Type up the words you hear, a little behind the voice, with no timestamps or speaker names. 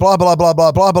Blah, blah, blah,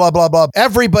 blah, blah, blah, blah, blah.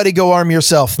 Everybody go arm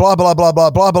yourself. Blah, blah, blah, blah,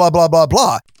 blah, blah, blah, blah,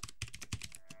 blah.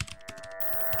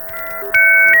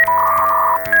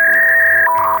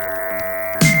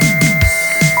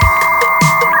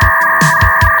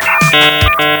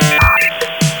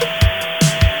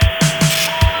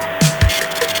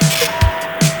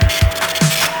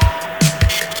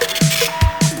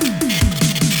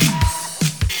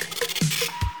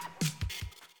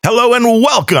 Hello and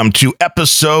welcome to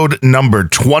episode number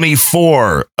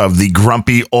 24 of the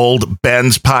Grumpy Old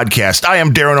Benz podcast. I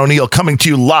am Darren O'Neill, coming to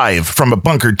you live from a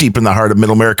bunker deep in the heart of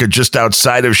Middle America, just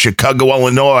outside of Chicago,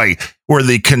 Illinois, where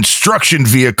the construction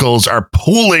vehicles are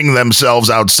pulling themselves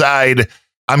outside.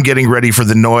 I'm getting ready for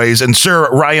the noise. And Sir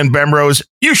Ryan Bemrose,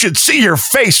 you should see your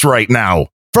face right now.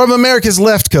 From America's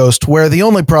left coast, where the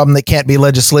only problem that can't be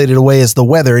legislated away is the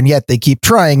weather, and yet they keep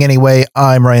trying anyway,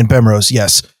 I'm Ryan Bemrose,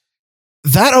 yes.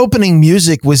 That opening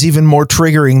music was even more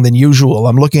triggering than usual.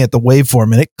 I'm looking at the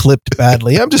waveform and it clipped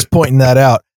badly. I'm just pointing that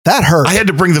out. That hurt. I had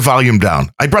to bring the volume down.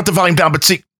 I brought the volume down, but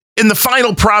see, in the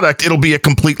final product, it'll be a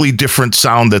completely different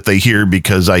sound that they hear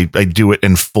because I do it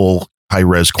in full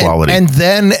high-res quality. And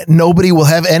then nobody will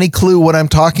have any clue what I'm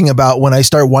talking about when I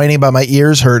start whining about my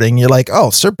ears hurting. You're like,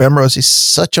 oh, Sir Bemrose, he's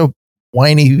such a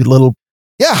whiny little...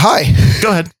 Yeah, hi.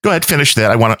 Go ahead, finish that.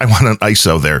 I want an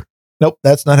ISO there. Nope,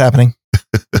 that's not happening.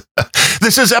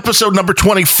 This is episode number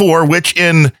 24, which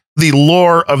in the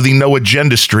lore of the No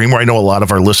Agenda stream, where I know a lot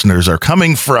of our listeners are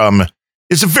coming from,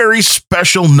 is a very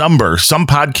special number. Some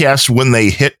podcasts, when they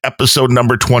hit episode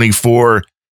number 24,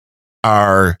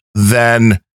 are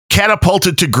then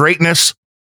catapulted to greatness,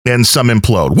 and some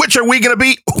implode. Which are we going to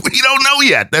be? We don't know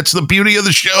yet. That's the beauty of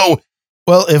the show.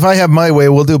 Well, if I have my way,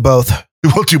 we'll do both.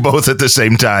 We'll do both at the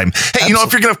same time. Hey, you know,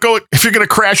 if you're going to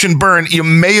crash and burn, you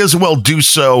may as well do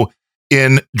so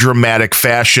in dramatic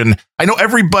fashion. I know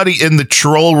everybody in the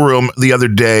troll room the other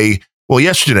day, well,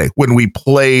 yesterday, when we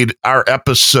played our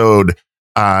episode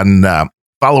on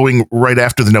following right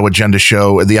after the No Agenda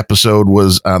show, the episode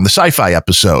was the sci-fi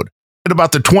episode. At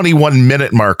about the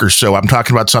 21-minute mark or so, I'm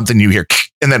talking about something you hear,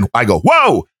 and then I go,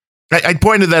 whoa! I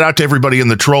pointed that out to everybody in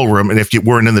the troll room, and if you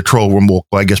weren't in the troll room, we'll,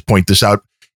 I guess, point this out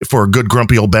for good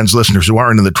Grumpy Old Ben's listeners who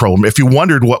aren't in the troll room. If you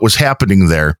wondered what was happening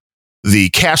there, the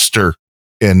caster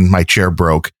in my chair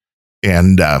broke,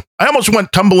 and I almost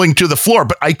went tumbling to the floor,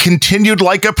 but I continued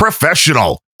like a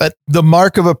professional. But the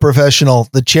mark of a professional,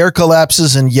 the chair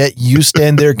collapses, and yet you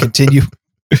stand there and continue.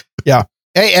 Yeah.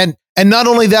 Hey, and not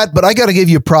only that, but I got to give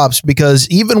you props, because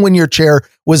even when your chair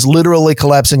was literally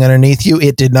collapsing underneath you,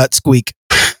 it did not squeak.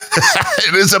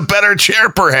 It is a better chair,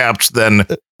 perhaps, than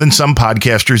some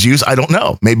podcasters use. I don't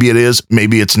know. Maybe it is.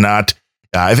 Maybe it's not.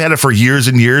 I've had it for years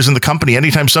and years in the company.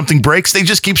 Anytime something breaks, they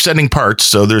just keep sending parts.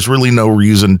 So there's really no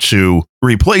reason to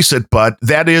replace it. But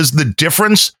that is the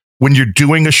difference when you're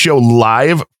doing a show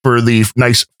live for the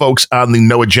nice folks on the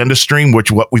No Agenda stream, which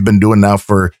what we've been doing now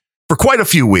for quite a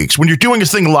few weeks. When you're doing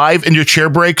this thing live and your chair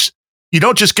breaks, you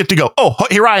don't just get to go, oh,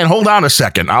 hey, Ryan, hold on a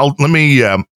second. Let me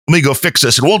go fix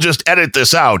this and we'll just edit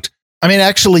this out. I mean,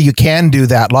 actually, you can do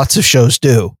that. Lots of shows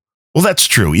do. Well, that's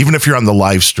true. Even if you're on the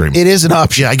live stream, it is an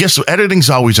option. Yeah, I guess editing's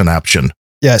always an option.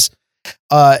 Yes.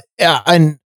 Yeah.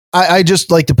 And I just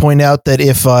like to point out that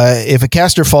if a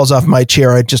caster falls off my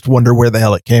chair, I just wonder where the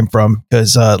hell it came from,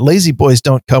 because lazy boys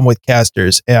don't come with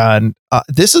casters. And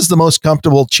this is the most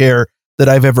comfortable chair that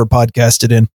I've ever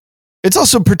podcasted in. It's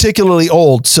also particularly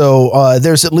old, so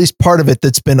there's at least part of it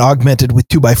that's been augmented with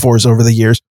 2x4s over the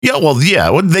years. Yeah, well,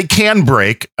 they can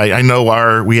break. I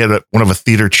know we had one of a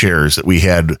theater chairs that we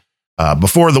had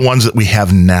before the ones that we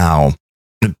have now.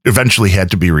 It eventually had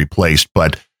to be replaced,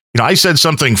 but you know, I said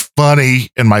something funny,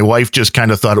 and my wife just kind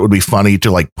of thought it would be funny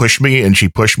to like push me, and she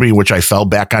pushed me, which I fell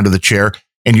back onto the chair,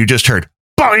 and you just heard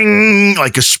boing,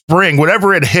 like a spring.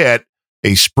 Whatever it hit,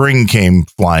 a spring came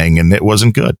flying, and it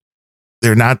wasn't good.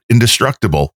 They're not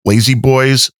indestructible. Lazy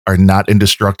boys are not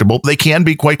indestructible. They can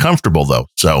be quite comfortable, though,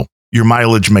 so your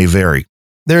mileage may vary.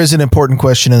 There is an important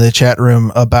question in the chat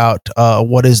room about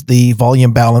what is the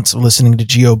volume balance of listening to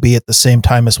GOB at the same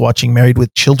time as watching Married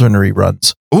with Children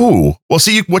reruns. Ooh, well,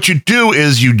 see, what you do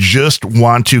is you just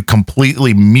want to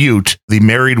completely mute the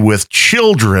Married with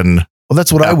Children. Well,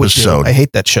 that's what episode. I would do. I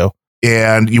hate that show.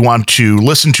 And you want to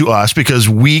listen to us because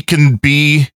we can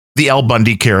be the Al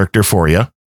Bundy character for you.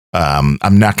 I'm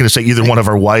not going to say either one of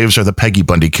our wives are the Peggy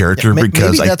Bundy character,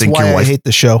 because I think your wife. I hate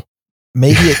the show.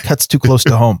 Maybe it cuts too close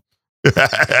to home.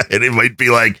 And it might be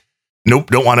like,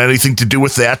 nope, don't want anything to do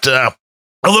with that.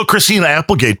 Although Christina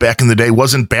Applegate back in the day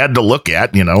wasn't bad to look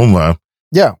at, you know.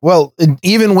 Yeah, well,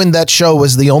 even when that show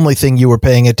was the only thing you were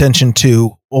paying attention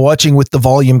to, watching with the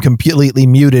volume completely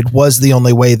muted was the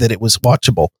only way that it was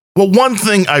watchable. Well, one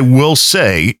thing I will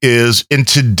say is in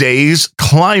today's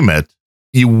climate,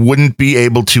 you wouldn't be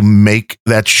able to make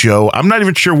that show. I'm not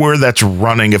even sure where that's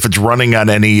running, if it's running on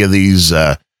any of these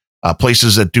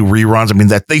places that do reruns. I mean,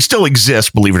 that they still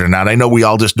exist, believe it or not. I know we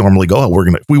all just normally go,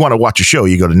 if we want to watch a show,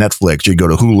 you go to Netflix, you go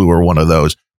to Hulu or one of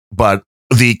those. But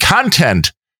the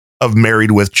content of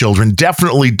Married with Children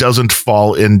definitely doesn't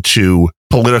fall into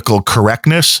political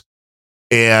correctness.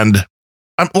 And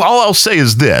all I'll say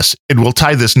is this, and we'll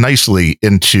tie this nicely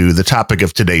into the topic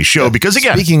of today's show, because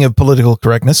again, speaking of political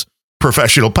correctness,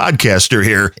 professional podcaster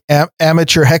here,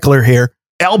 amateur heckler here,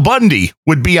 Al Bundy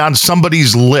would be on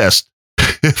somebody's list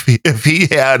if he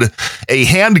had a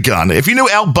handgun. If you knew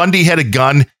Al Bundy had a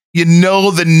gun, you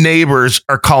know the neighbors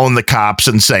are calling the cops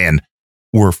and saying,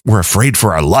 we're afraid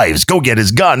for our lives. Go get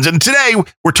his guns. And today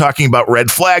we're talking about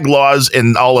red flag laws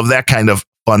and all of that kind of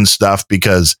fun stuff,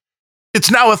 because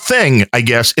it's now a thing, I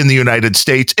guess, in the United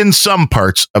States, in some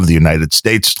parts of the United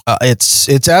States.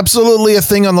 It's absolutely a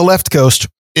thing on the left coast.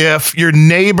 If your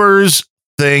neighbors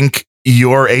think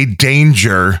you're a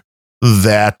danger,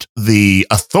 that the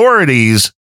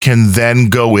authorities can then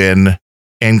go in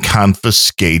and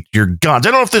confiscate your guns.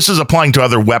 I don't know if this is applying to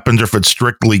other weapons or if it's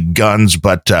strictly guns,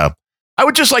 but I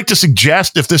would just like to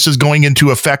suggest, if this is going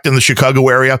into effect in the Chicago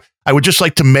area, I would just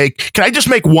like to can I just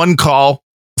make one call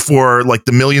for like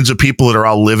the millions of people that are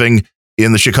all living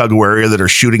in the Chicago area that are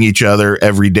shooting each other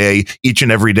each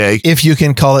and every day? If you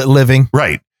can call it living.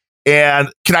 Right.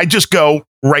 And can I just go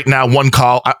right now, one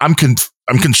call? I'm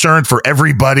concerned for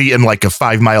everybody in like a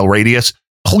 5-mile radius.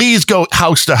 Please go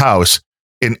house to house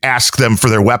and ask them for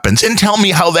their weapons and tell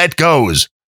me how that goes.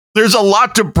 There's a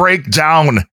lot to break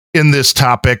down in this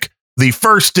topic. The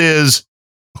first is,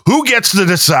 who gets to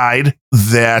decide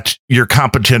that you're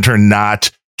competent or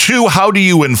not? 2, how do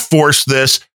you enforce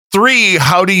this? 3,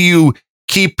 how do you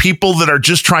keep people that are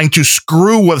just trying to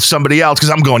screw with somebody else?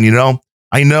 Because I'm going,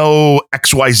 I know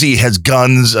XYZ has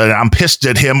guns and I'm pissed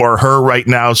at him or her right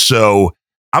now, so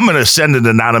I'm going to send an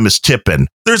anonymous tip in.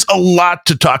 There's a lot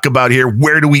to talk about here.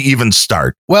 Where do we even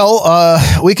start? Well,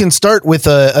 we can start with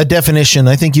a definition.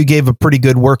 I think you gave a pretty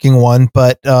good working one,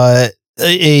 but a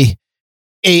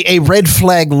red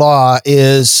flag law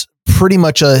is pretty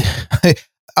much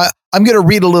I'm going to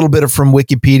read a little bit from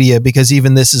Wikipedia, because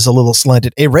even this is a little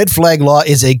slanted. A red flag law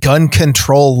is a gun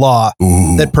control law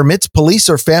that permits police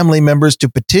or family members to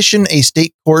petition a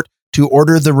state court to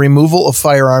order the removal of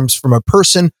firearms from a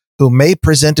person who may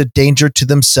present a danger to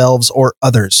themselves or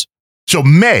others. So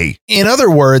may. In other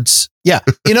words,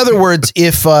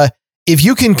 if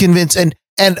you can convince, and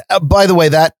by the way,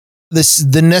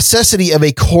 the necessity of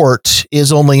a court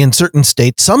is only in certain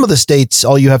states. Some of the states,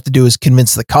 all you have to do is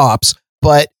convince the cops.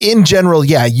 But in general,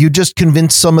 you just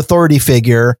convince some authority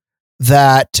figure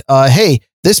that, hey,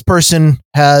 this person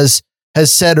has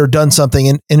said or done something.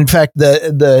 And in fact,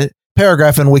 the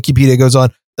paragraph in Wikipedia goes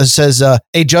on, it says, a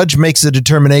judge makes a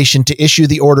determination to issue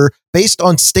the order based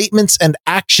on statements and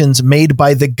actions made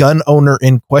by the gun owner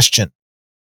in question.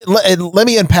 Let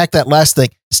me unpack that last thing.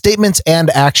 Statements and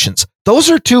actions.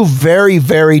 Those are 2 very,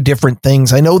 very different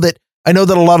things. I know that a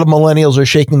lot of millennials are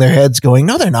shaking their heads going,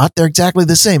 no, they're not. They're exactly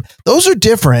the same. Those are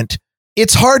different.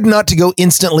 It's hard not to go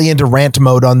instantly into rant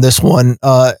mode on this one,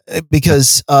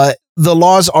 because the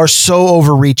laws are so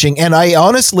overreaching. And I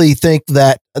honestly think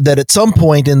that at some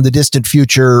point in the distant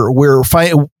future, we're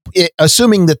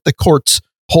assuming that the courts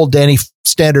hold to any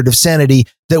standard of sanity,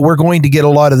 that we're going to get a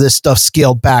lot of this stuff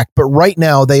scaled back. But right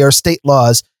now they are state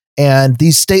laws. And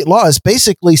these state laws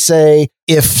basically say,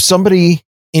 if somebody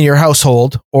in your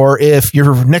household, or if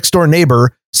your next door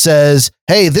neighbor says,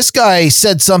 hey, this guy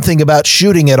said something about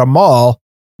shooting at a mall,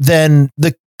 then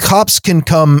the cops can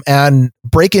come and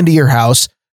break into your house,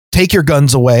 take your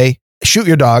guns away, shoot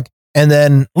your dog, and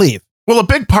then leave. Well, a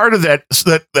big part of that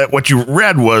what you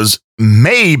read was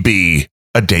maybe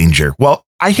a danger. Well,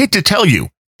 I hate to tell you,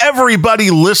 everybody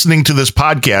listening to this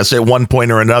podcast at one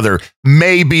point or another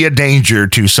may be a danger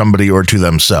to somebody or to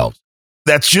themselves.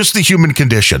 That's just the human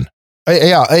condition.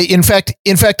 In fact,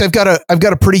 I've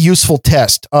got a pretty useful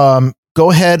test.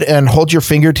 Go ahead and hold your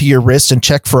finger to your wrist and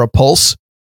check for a pulse.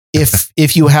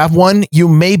 If you have one, you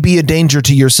may be a danger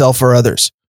to yourself or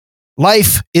others.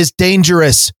 Life is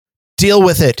dangerous. Deal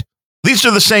with it. These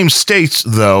are the same states,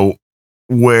 though,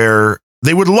 where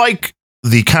they would like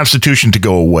the Constitution to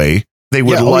go away. They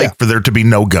would for there to be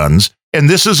no guns. And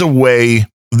this is a way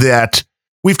that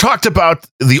we've talked about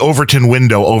the Overton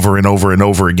window over and over and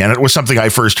over again. It was something I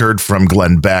first heard from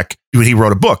Glenn Beck. He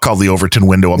wrote a book called The Overton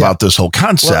Window about this whole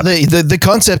concept. Well, the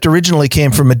concept originally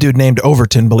came from a dude named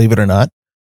Overton, believe it or not.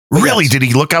 Really? Yes. Did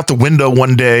he look out the window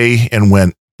one day and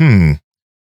went,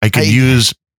 I could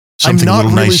use something I'm a not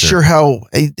little really nicer. sure how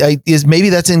is. Maybe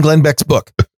that's in Glenn Beck's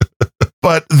book.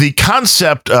 But the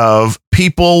concept of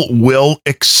people will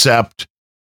accept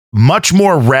much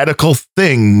more radical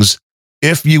things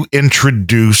if you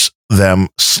introduce them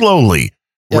slowly,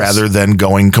 Yes. rather than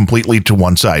going completely to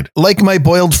one side. Like my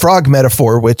boiled frog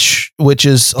metaphor, which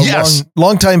is a Yes.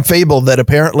 long time fable that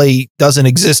apparently doesn't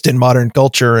exist in modern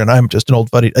culture, and I'm just an old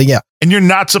buddy. Yeah. And you're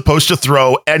not supposed to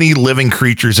throw any living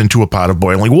creatures into a pot of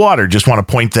boiling water. Just want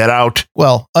to point that out.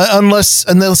 Well, unless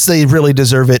they really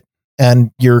deserve it,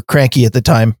 and you're cranky at the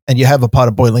time, and you have a pot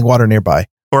of boiling water nearby.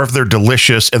 Or if they're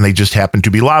delicious and they just happen to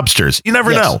be lobsters. You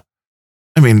never Yes. know.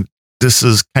 I mean, this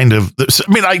is kind of, this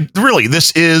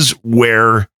is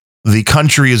where the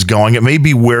country is going. It may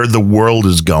be where the world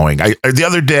is going. The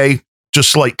other day,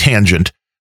 just slight tangent,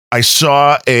 I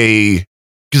saw because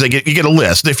you get a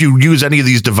list. If you use any of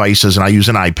these devices, and I use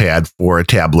an iPad for a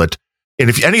tablet,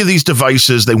 and if any of these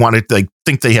devices, they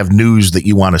think they have news that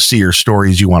you want to see or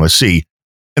stories you want to see.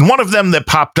 And one of them that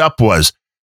popped up was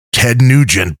Ted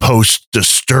Nugent posts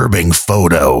disturbing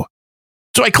photo.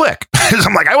 So I click.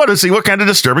 I'm like, I want to see what kind of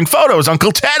disturbing photos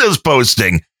Uncle Ted is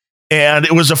posting. And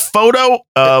it was a photo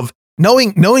of...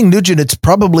 Knowing Nugent, it's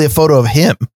probably a photo of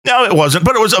him. No, it wasn't.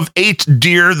 But it was of 8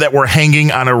 deer that were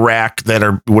hanging on a rack that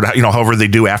are, however they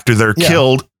do after they're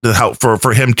killed,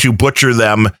 for him to butcher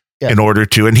them in order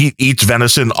to. And he eats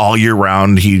venison all year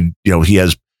round. He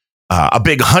has a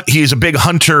big hunt. He's a big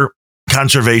hunter,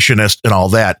 conservationist, and all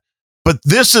that. But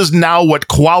this is now what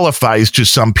qualifies to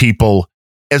some people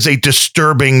as a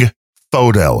disturbing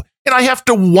photo. And I have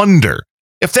to wonder,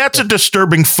 if that's a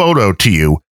disturbing photo to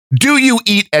you, do you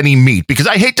eat any meat? Because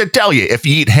I hate to tell you, if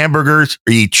you eat hamburgers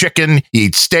or you eat chicken, you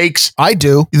eat steaks. I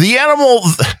do. The animal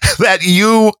that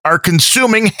you are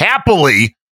consuming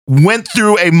happily went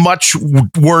through a much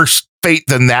worse fate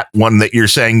than that one that you're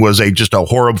saying was just a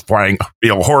horrifying,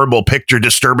 horrible picture,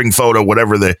 disturbing photo,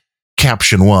 whatever the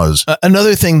caption was.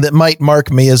 Another thing that might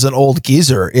mark me as an old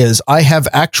geezer is I have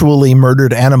actually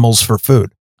murdered animals for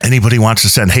food. Anybody wants to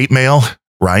send hate mail?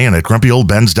 Ryan at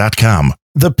grumpyoldbens.com.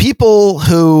 The people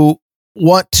who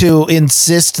want to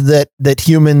insist that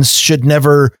humans should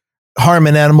never harm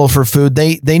an animal for food,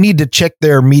 they need to check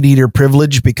their meat eater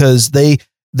privilege, because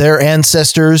their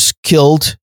ancestors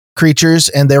killed creatures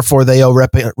and therefore they owe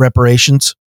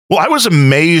reparations. Well, I was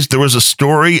amazed. There was a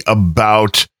story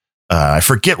about I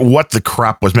forget what the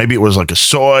crop was. Maybe it was like a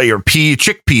soy or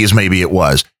chickpeas. Maybe it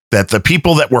was that the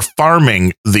people that were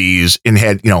farming these and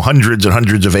had, hundreds and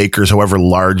hundreds of acres, however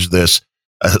large this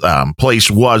place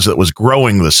was that was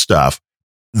growing this stuff,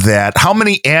 that how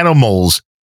many animals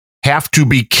have to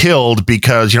be killed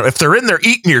because, if they're in there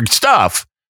eating your stuff,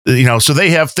 so they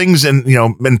have things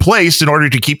in place in order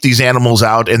to keep these animals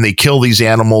out, and they kill these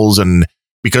animals and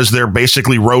because they're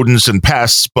basically rodents and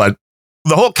pests. But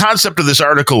the whole concept of this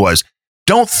article was,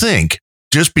 don't think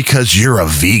just because you're a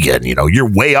vegan,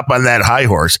 you're way up on that high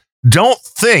horse. Don't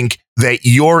think that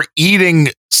your eating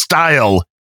style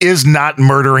is not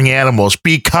murdering animals,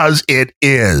 because it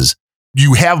is.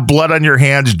 You have blood on your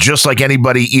hands just like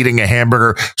anybody eating a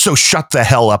hamburger. So shut the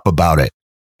hell up about it.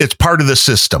 It's part of the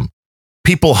system.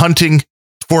 People hunting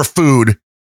for food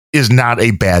is not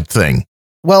a bad thing.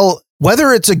 Well,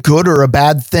 whether it's a good or a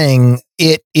bad thing,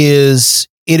 it is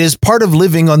part of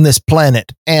living on this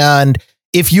planet. And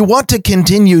if you want to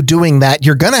continue doing that,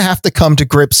 you're going to have to come to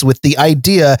grips with the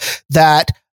idea that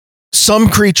some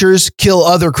creatures kill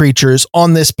other creatures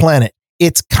on this planet.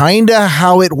 It's kind of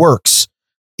how it works.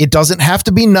 It doesn't have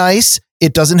to be nice.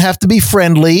 It doesn't have to be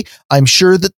friendly. I'm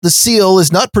sure that the seal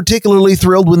is not particularly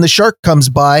thrilled when the shark comes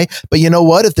by, but you know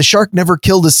what? If the shark never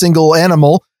killed a single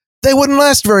animal, they wouldn't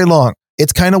last very long.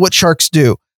 It's kind of what sharks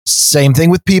do. Same thing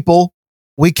with people.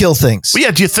 We kill things. Well,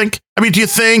 yeah. Do you think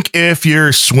if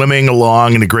you're swimming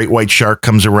along and a great white shark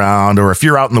comes around, or if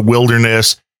you're out in the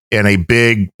wilderness and a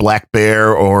big black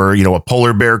bear or, a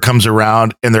polar bear comes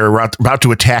around and they're about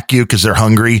to attack you because they're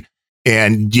hungry,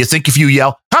 and do you think if you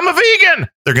yell, "I'm a vegan,"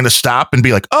 they're going to stop and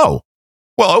be like, "Oh,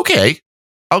 well, okay,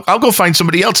 I'll go find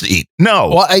somebody else to eat"? No,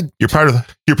 well, you're part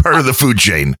of the food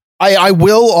chain. I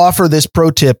will offer this pro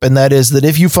tip, and that is that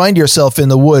if you find yourself in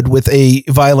the wood with a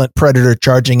violent predator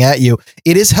charging at you,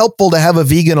 it is helpful to have a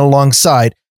vegan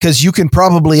alongside, because you can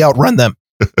probably outrun them.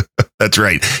 That's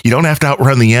right. You don't have to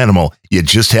outrun the animal. You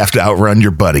just have to outrun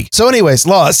your buddy. So anyways,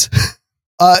 laws.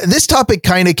 This topic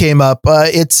kind of came up.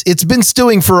 It's been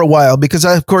stewing for a while because,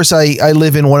 of course, I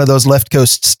live in one of those left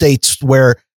coast states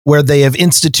where they have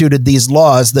instituted these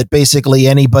laws that basically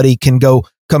anybody can go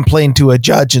complain to a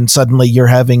judge and suddenly you're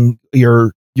having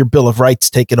your Bill of Rights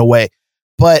taken away.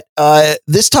 But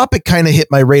this topic kind of hit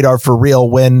my radar for real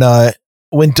when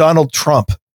Donald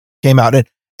Trump came out.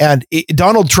 And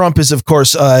Donald Trump is, of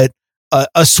course, a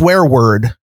swear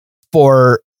word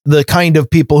for the kind of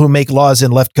people who make laws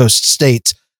in left coast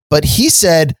states. But he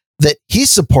said that he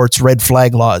supports red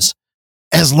flag laws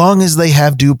as long as they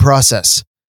have due process.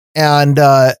 And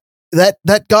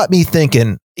that got me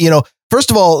thinking,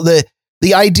 first of all,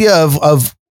 the idea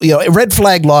of a red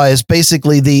flag law is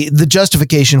basically the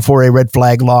justification for a red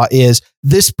flag law is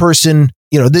this person,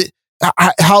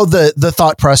 how the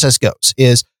thought process goes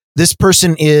is this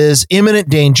person is imminent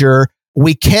danger.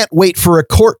 We can't wait for a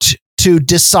court to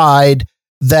decide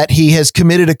that he has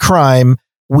committed a crime.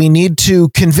 We need to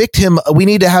convict him. We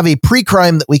need to have a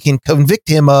pre-crime that we can convict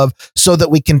him of so that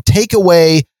we can take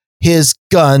away his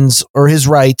guns or his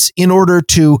rights in order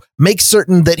to make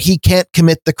certain that he can't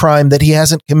commit the crime that he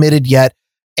hasn't committed yet.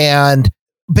 And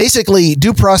basically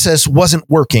due process wasn't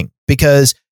working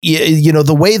because,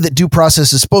 the way that due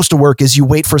process is supposed to work is you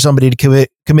wait for somebody to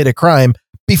commit a crime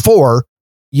before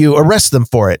you arrest them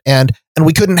for it. And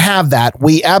we couldn't have that.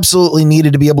 We absolutely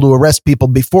needed to be able to arrest people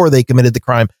before they committed the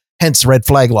crime, hence red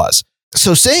flag laws.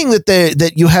 So saying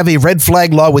that you have a red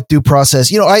flag law with due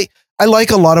process, I like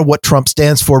a lot of what Trump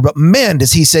stands for, but man,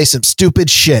 does he say some stupid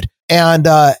shit. And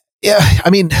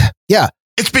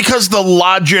It's because the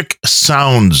logic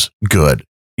sounds good.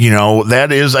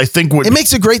 That is, I think, what it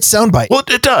makes a great soundbite. Well,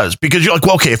 it does, because you're like,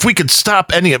 well, okay, if we could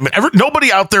stop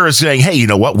nobody out there is saying, hey, you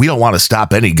know what? We don't want to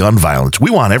stop any gun violence.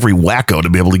 We want every wacko to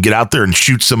be able to get out there and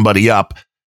shoot somebody up.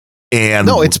 And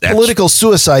no, it's political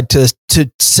suicide to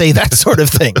say that sort of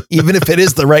thing, even if it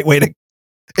is the right way to,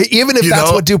 even if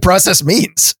that's what due process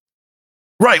means.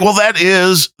 Right. Well, that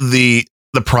is the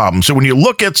problem. So when you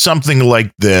look at something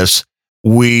like this,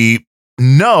 we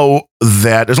know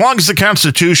that as long as the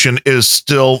Constitution is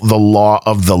still the law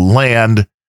of the land,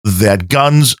 that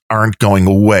guns aren't going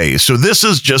away. So this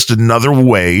is just another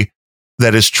way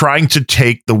that is trying to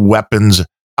take the weapons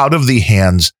out of the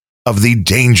hands of the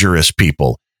dangerous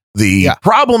people. The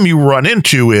problem you run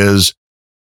into is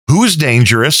who's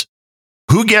dangerous,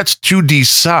 who gets to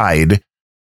decide,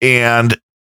 and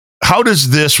how does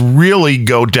this really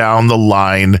go down the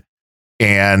line,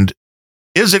 and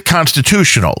is it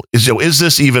constitutional? Is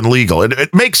this even legal?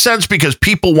 It makes sense because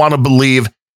people want to believe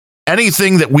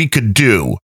anything that we could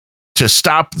do to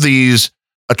stop these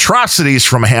atrocities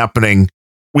from happening.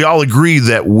 We all agree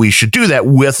that we should do that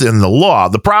within the law.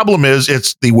 The problem is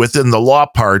it's the within the law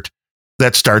part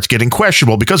that starts getting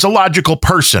questionable, because a logical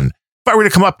person, if I were to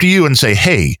come up to you and say,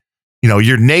 hey,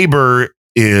 your neighbor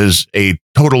is a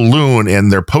total loon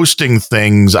and they're posting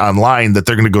things online that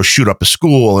they're going to go shoot up a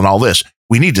school and all this,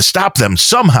 we need to stop them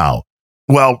somehow.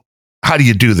 Well, how do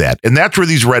you do that? And that's where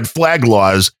these red flag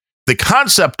laws, the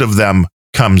concept of them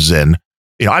comes in.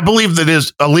 I believe that it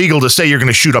is illegal to say you're going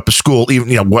to shoot up a school,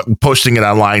 even, posting it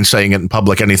online, saying it in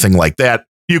public, anything like that.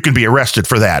 You can be arrested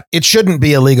for that. It shouldn't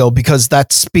be illegal because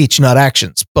that's speech, not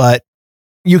actions, but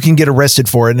you can get arrested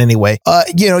for it anyway.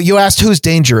 You asked who's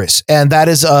dangerous, and that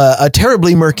is a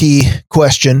terribly murky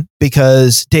question,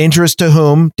 because dangerous to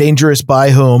whom, dangerous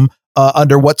by whom,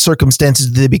 under what circumstances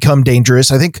do they become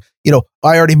dangerous? I think, I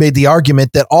already made the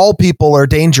argument that all people are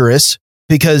dangerous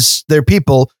because they're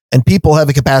people, and people have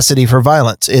a capacity for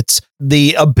violence. It's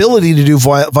the ability to do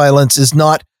violence is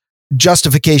not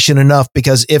justification enough,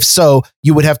 because if so,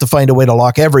 you would have to find a way to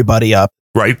lock everybody up.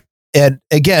 Right. And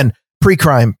again,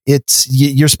 pre-crime,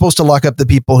 you're supposed to lock up the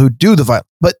people who do the violence.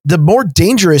 But the more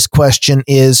dangerous question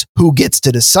is who gets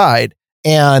to decide.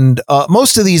 And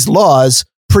most of these laws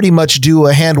pretty much do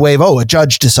a hand wave. Oh, a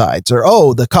judge decides,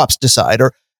 or the cops decide,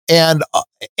 and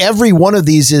every one of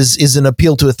these is an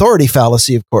appeal to authority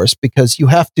fallacy, of course, because you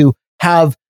have to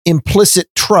have implicit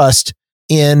trust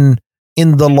in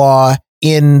the law,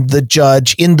 in the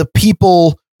judge, in the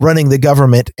people running the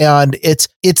government. And it's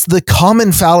the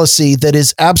common fallacy that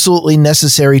is absolutely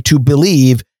necessary to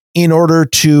believe in order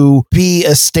to be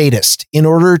a statist, in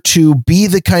order to be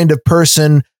the kind of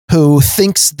person who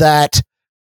thinks that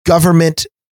government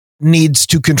needs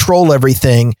to control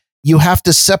everything. You have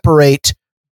to separate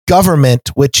government,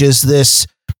 which is this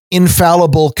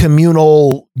infallible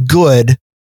communal good,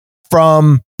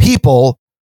 from people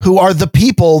who are the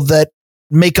people that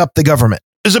make up the government.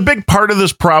 Is a big part of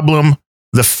this problem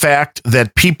the fact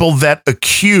that people that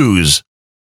accuse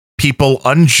people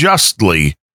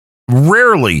unjustly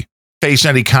rarely face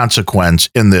any consequence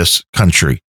in this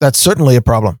country? That's certainly a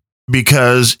problem.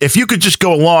 Because if you could just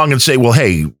go along and say, well,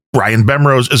 hey, Ryan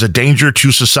Bemrose is a danger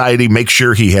to society, make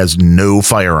sure he has no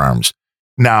firearms.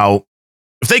 Now,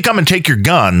 if they come and take your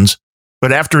guns,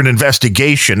 but after an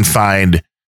investigation find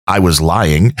I was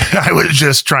lying, I was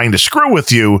just trying to screw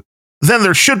with you, then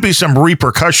there should be some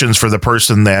repercussions for the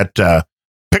person that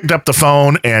picked up the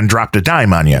phone and dropped a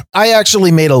dime on you. I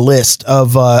actually made a list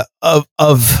of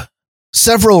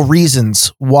several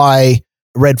reasons why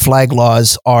red flag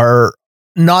laws are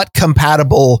not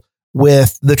compatible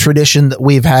with the tradition that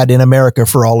we've had in America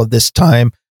for all of this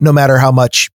time, no matter how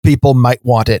much people might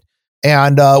want it.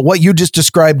 And what you just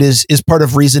described is part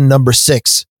of reason number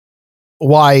 6,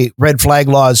 why red flag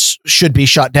laws should be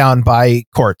shot down by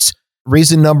courts.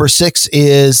 Reason number 6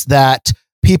 is that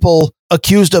people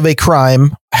accused of a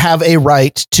crime have a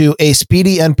right to a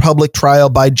speedy and public trial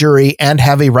by jury and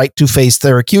have a right to face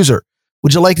their accuser.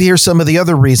 Would you like to hear some of the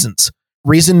other reasons?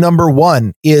 Reason number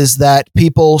 1 is that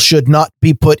people should not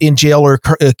be put in jail or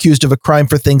accused of a crime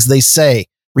for things they say.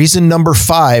 Reason number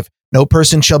 5, no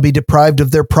person shall be deprived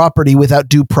of their property without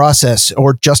due process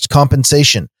or just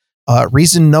compensation.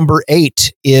 Reason number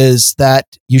 8 is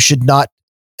that you should not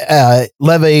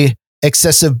levy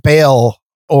excessive bail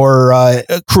or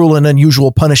cruel and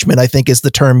unusual punishment, I think is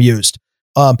the term used.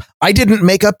 I didn't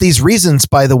make up these reasons,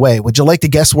 by the way. Would you like to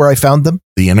guess where I found them?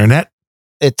 The internet?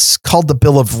 It's called the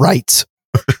Bill of Rights.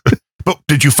 But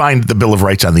did you find the Bill of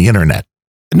Rights on the internet?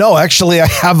 No, actually, I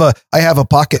have a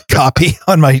pocket copy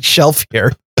on my shelf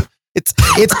here. It's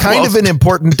kind of an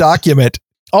important document.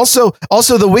 Also,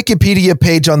 the Wikipedia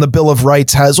page on the Bill of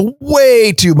Rights has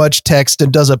way too much text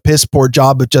and does a piss poor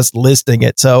job of just listing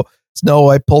it. So no,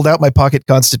 I pulled out my pocket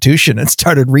constitution and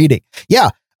started reading. Yeah.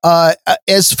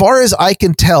 As far as I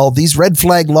can tell, these red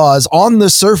flag laws on the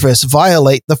surface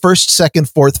violate the 1st,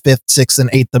 2nd, 4th, 5th, 6th,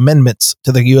 and 8th Amendments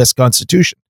to the U.S.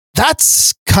 Constitution.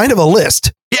 That's kind of a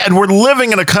list. Yeah, and we're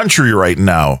living in a country right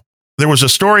now. There was a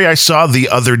story I saw the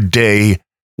other day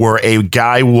where a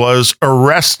guy was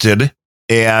arrested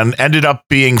and ended up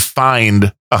being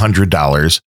fined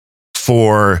 $100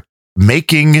 for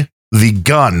making the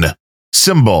gun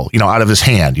symbol, out of his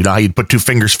hand. You know how you'd put 2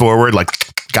 fingers forward, like,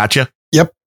 gotcha?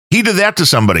 Yep. He did that to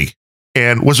somebody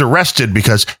and was arrested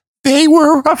because they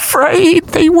were afraid.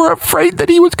 They were afraid that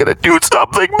he was going to do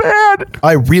something bad.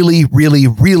 I really, really,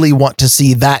 really want to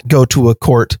see that go to a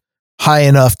court high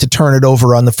enough to turn it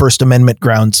over on the First Amendment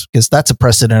grounds, because that's a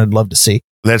precedent I'd love to see.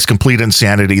 That's complete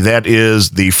insanity. That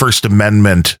is the First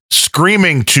Amendment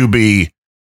screaming to be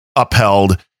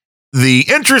upheld. The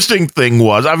interesting thing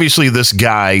was, obviously, this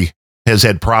guy has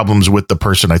had problems with the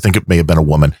person, I think it may have been a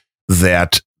woman,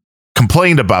 that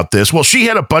complained about this. Well, she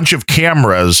had a bunch of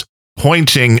cameras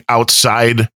pointing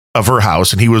outside of her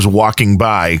house, and he was walking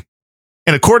by.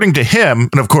 And according to him,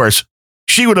 and of course,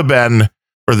 she would have been,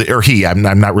 or he, I'm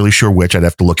not really sure which, I'd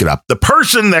have to look it up. The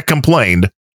person that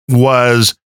complained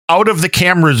was out of the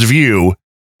camera's view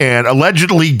and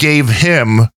allegedly gave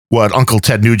him what Uncle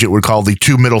Ted Nugent would call the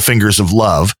 2 middle fingers of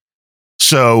love.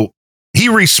 So he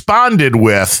responded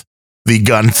with the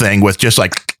gun thing with just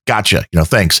like, gotcha,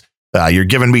 thanks.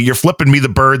 You're flipping me the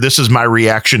bird. This is my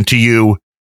reaction to you.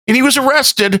 And he was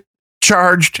arrested,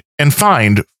 charged, and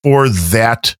fined for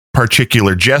that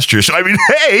particular gesture. So,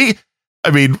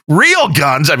 real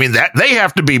guns, that they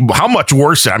have to be how much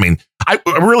worse? I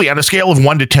really, on a scale of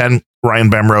 1 to 10, Ryan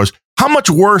Bemrose, how much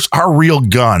worse are real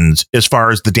guns as far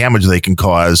as the damage they can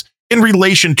cause in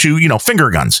relation to, finger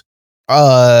guns?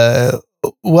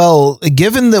 Well,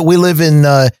 given that we live in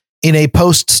a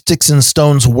post sticks and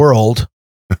stones world,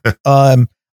 I'm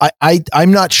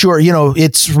not sure.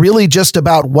 It's really just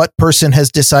about what person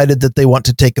has decided that they want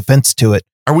to take offense to it.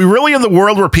 Are we really in the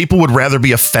world where people would rather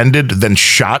be offended than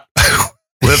shot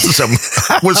with some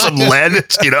lead?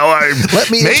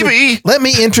 Let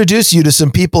me introduce you to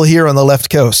some people here on the left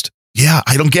coast. Yeah,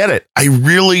 I don't get it. I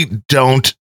really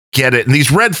don't get it. And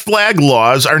these red flag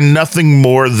laws are nothing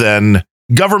more than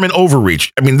government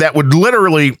overreach. That would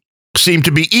literally seem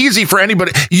to be easy for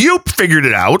anybody. You figured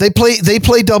it out. They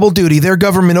play double duty. They're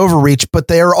government overreach, but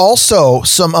they are also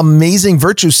some amazing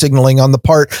virtue signaling on the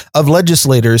part of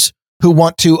legislators who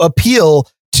want to appeal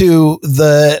to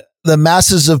the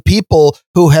masses of people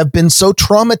who have been so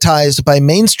traumatized by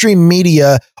mainstream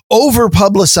media over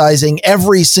publicizing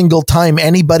every single time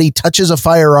anybody touches a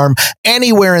firearm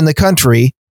anywhere in the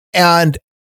country. And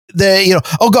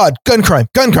oh God, gun crime.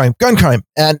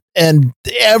 And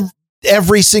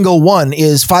every single one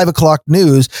is 5 o'clock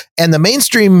news, and the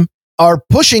mainstream are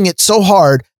pushing it so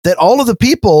hard that all of the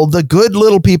people, the good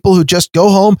little people who just go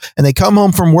home and they come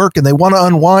home from work and they want to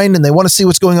unwind and they want to see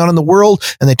what's going on in the world,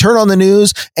 and they turn on the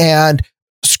news and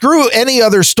screw any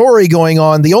other story going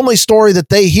on. The only story that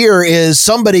they hear is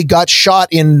somebody got shot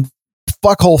in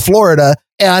fuckhole Florida.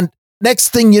 And next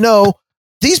thing you know,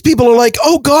 these people are like,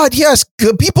 oh God, yes,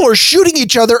 people are shooting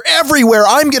each other everywhere.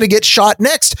 I'm going to get shot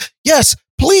next. Yes,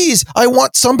 please, I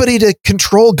want somebody to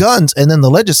control guns. And then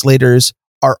the legislators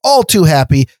are all too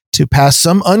happy to pass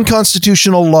some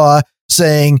unconstitutional law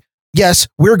saying, yes,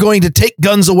 we're going to take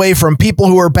guns away from people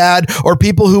who are bad, or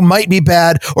people who might be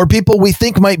bad, or people we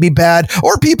think might be bad,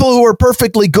 or people who are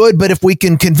perfectly good, but if we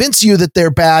can convince you that they're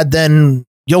bad, then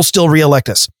you'll still reelect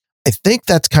us. I think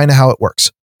that's kind of how it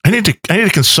works. I need to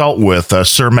consult with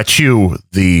Sir Mathieu,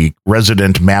 the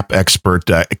resident map expert.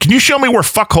 Can you show me where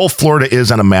fuckhole Florida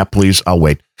is on a map, please? I'll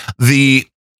wait. The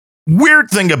weird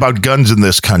thing about guns in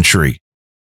this country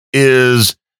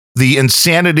is the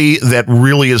insanity that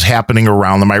really is happening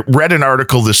around them. I read an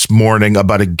article this morning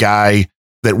about a guy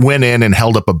that went in and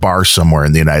held up a bar somewhere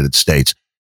in the United States.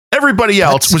 Everybody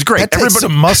else was great. That takes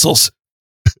some muscles.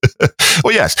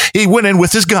 Well, yes, he went in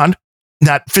with his gun,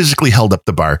 not physically held up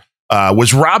the bar.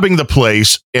 Was robbing the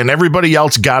place, and everybody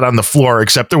else got on the floor,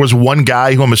 except there was one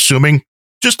guy who I'm assuming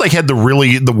just like had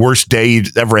the worst day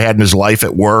he'd ever had in his life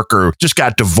at work, or just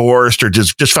got divorced, or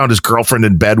just found his girlfriend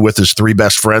in bed with his 3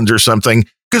 best friends or something.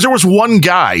 Because there was one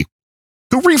guy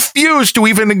who refused to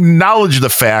even acknowledge the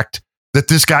fact that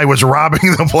this guy was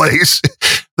robbing the place.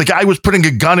 The guy was putting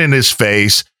a gun in his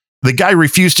face. The guy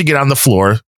refused to get on the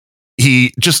floor.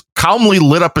 He just calmly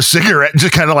lit up a cigarette and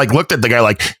just kind of like looked at the guy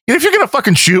like, if you're going to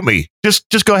fucking shoot me,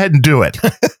 just go ahead and do it.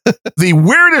 The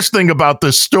weirdest thing about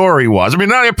this story was,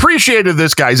 I appreciated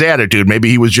this guy's attitude. Maybe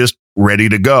he was just ready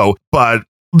to go. But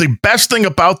the best thing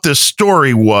about this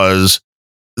story was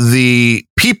the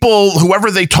people,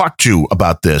 whoever they talked to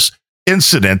about this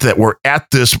incident that were at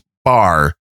this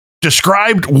bar,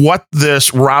 described what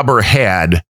this robber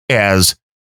had as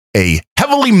a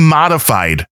heavily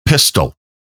modified pistol.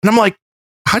 And I'm like,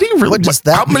 how do you really? What does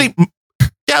that mean?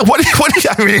 Yeah, what?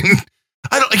 I mean,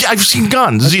 I've seen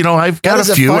guns. I've got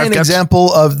a few. That is a fine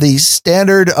example of the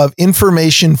standard of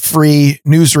information-free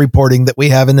news reporting that we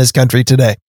have in this country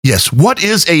today. Yes. What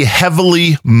is a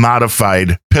heavily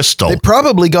modified pistol? They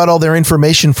probably got all their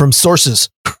information from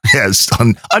sources. Yes,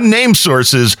 unnamed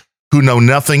sources who know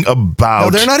nothing about. No,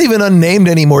 they're not even unnamed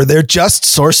anymore. They're just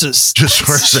sources. Just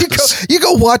sources. You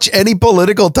go watch any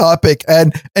political topic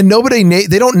and nobody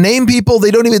they don't name people.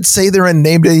 They don't even say they're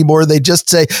unnamed anymore. They just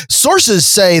say sources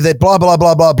say that blah, blah,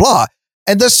 blah, blah, blah.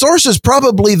 And the source is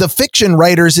probably the fiction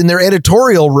writers in their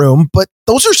editorial room, but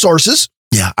those are sources.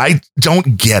 Yeah, I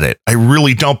don't get it. I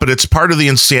really don't. But it's part of the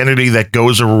insanity that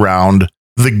goes around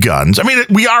the guns. I mean,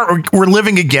 we're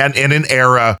living again in an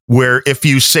era where if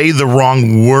you say the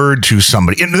wrong word to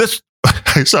somebody, and this,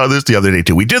 I saw this the other day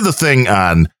too. We did the thing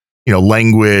on,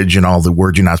 language and all the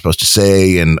words you're not supposed to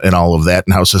say and all of that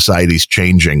and how society's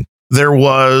changing. There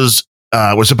was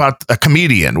about a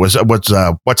comedian what's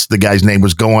the guy's name,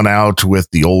 was going out with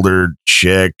the older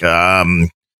chick,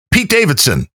 Pete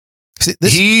Davidson.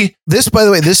 See, this, by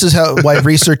the way, this is why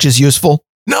research is useful.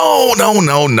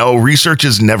 No. Research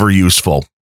is never useful.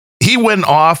 He went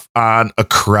off on a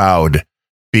crowd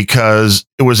because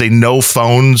it was a no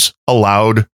phones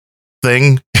allowed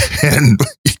thing. And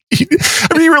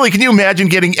can you imagine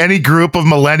getting any group of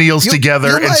millennials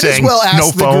together and saying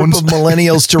no phones? Group of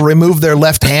millennials to remove their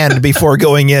left hand before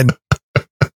going in.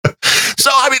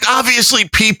 So, obviously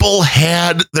people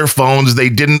had their phones. They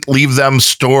didn't leave them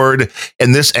stored.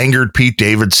 And this angered Pete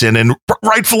Davidson, and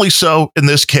rightfully so in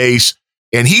this case.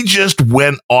 And he just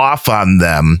went off on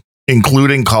them,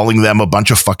 including calling them a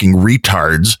bunch of fucking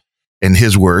retards, in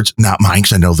his words, not mine,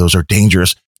 because I know those are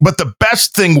dangerous. But the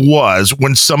best thing was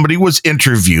when somebody was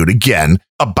interviewed again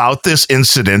about this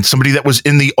incident, somebody that was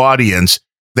in the audience,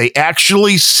 they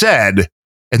actually said,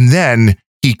 and then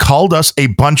he called us a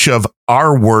bunch of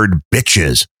R-word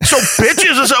bitches. So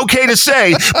bitches is okay to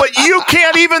say, but you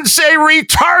can't even say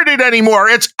retarded anymore.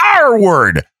 It's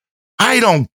R-word. I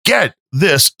don't get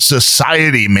this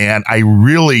society, man. I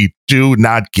really do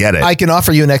not get it. I can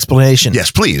offer you an explanation.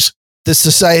 Yes, please. This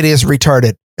society is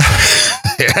retarded.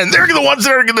 And they're the ones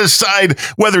that are going to decide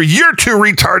whether you're too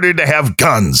retarded to have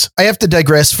guns. I have to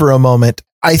digress for a moment.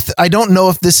 I don't know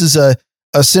if this is a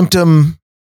symptom.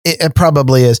 It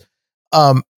probably is.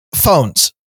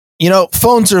 Phones.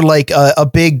 Phones are like a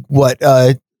big,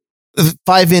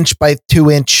 5-inch by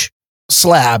 2-inch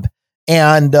slab.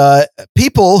 And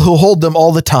people who hold them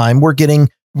all the time were getting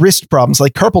wrist problems,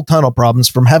 like carpal tunnel problems,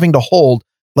 from having to hold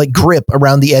like grip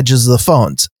around the edges of the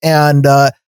phones. And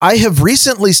I have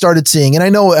recently started seeing, and I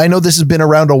know this has been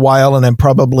around a while, and I'm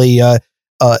probably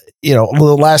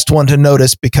the last one to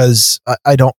notice because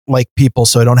I don't like people,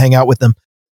 so I don't hang out with them.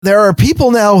 There are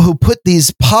people now who put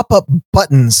these pop-up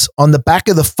buttons on the back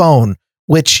of the phone,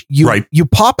 which you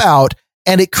pop out,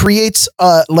 and it creates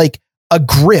like a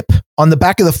grip on the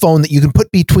back of the phone that you can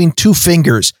put between 2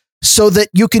 fingers so that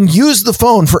you can use the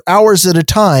phone for hours at a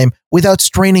time without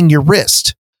straining your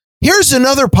wrist. Here's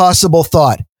another possible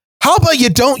thought. How about you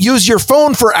don't use your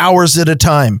phone for hours at a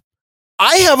time?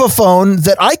 I have a phone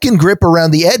that I can grip around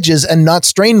the edges and not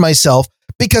strain myself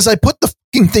because I put the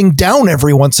fucking thing down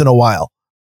every once in a while.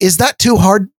 Is that too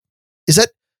hard? Is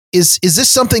this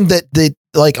something that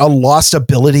like a lost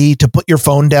ability to put your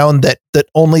phone down that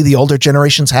only the older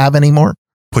generations have anymore?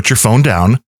 Put your phone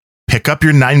down, pick up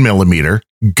your 9mm,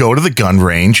 go to the gun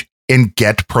range, and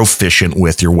get proficient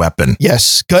with your weapon.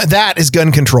 Yes, that is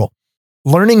gun control.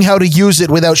 Learning how to use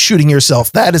it without shooting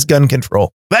yourself. That is gun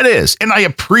control. That is. And I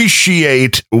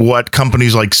appreciate what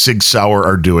companies like Sig Sauer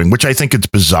are doing, which I think it's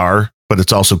bizarre, but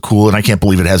it's also cool. And I can't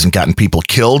believe it hasn't gotten people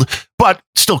killed, but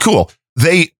still cool.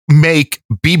 They make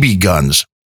BB guns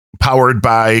powered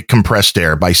by compressed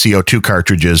air, by CO2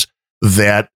 cartridges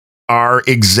that are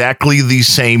exactly the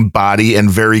same body and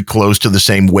very close to the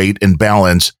same weight and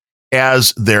balance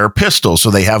as their pistols. So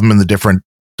they have them in the different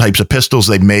types of pistols.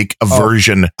 They make a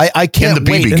version. I can't in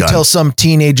the BB wait gun until some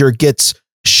teenager gets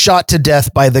shot to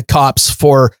death by the cops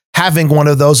for having one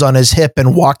of those on his hip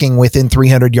and walking within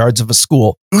 300 yards of a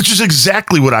school. Which is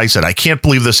exactly what I said. I can't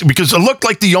believe this, because it looked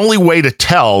like the only way to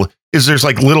tell is there's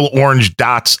like little orange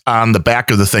dots on the back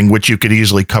of the thing, which you could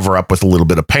easily cover up with a little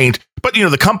bit of paint. But,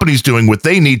 the company's doing what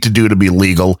they need to do to be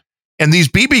legal. And these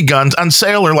BB guns on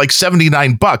sale are like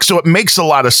 $79. So it makes a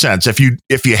lot of sense. If you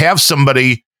have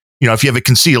somebody, if you have a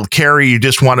concealed carry, you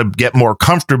just want to get more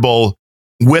comfortable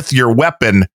with your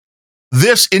weapon,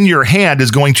 this in your hand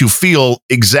is going to feel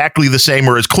exactly the same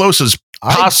or as close as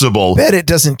possible. I bet it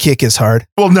doesn't kick as hard.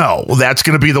 Well, no, that's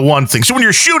going to be the one thing. So when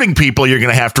you're shooting people, you're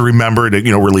going to have to remember to,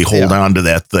 really hold on to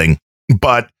that thing.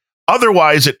 But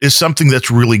otherwise, it is something that's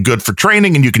really good for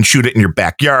training, and you can shoot it in your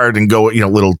backyard and go,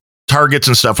 little targets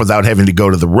and stuff without having to go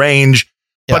to the range.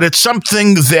 Yeah. But it's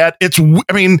something that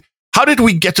how did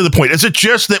we get to the point? Is it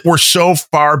just that we're so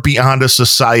far beyond a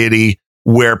society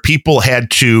where people had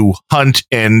to hunt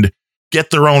and get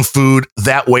their own food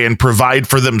that way and provide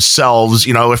for themselves?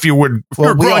 If you were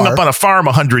growing up on a farm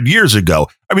 100 years ago,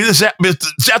 is that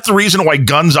the reason why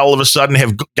guns all of a sudden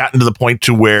have gotten to the point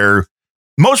to where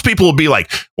most people will be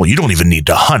like, well, you don't even need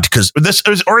to hunt because this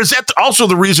is, or is that also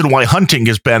the reason why hunting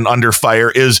has been under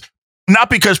fire? Is not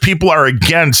because people are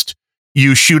against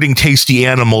you shooting tasty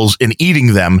animals and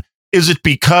eating them. Is it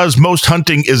because most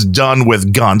hunting is done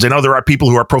with guns? I know there are people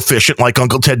who are proficient, like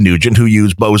Uncle Ted Nugent, who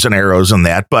use bows and arrows and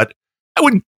that, but I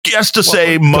would guess to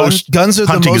say most guns are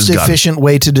the most efficient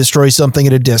way to destroy something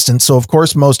at a distance. So of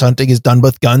course, most hunting is done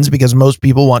with guns because most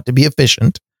people want to be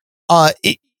efficient.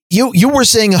 You were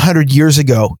saying 100 years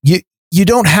ago, you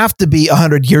don't have to be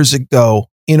 100 years ago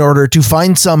in order to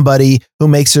find somebody who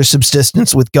makes their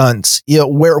subsistence with guns.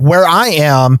 Where I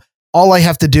am, all I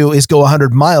have to do is go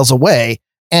 100 miles away,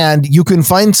 and you can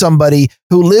find somebody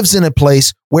who lives in a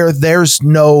place where there's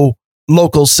no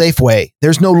local Safeway.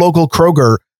 There's no local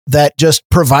Kroger that just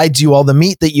provides you all the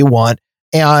meat that you want.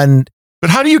 But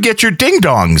how do you get your ding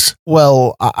dongs?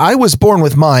 Well, I was born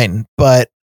with mine, but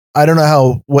I don't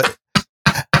know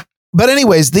but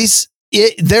anyways,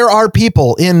 there are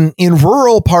people in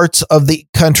rural parts of the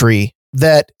country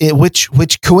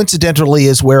which coincidentally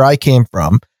is where I came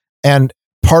from. And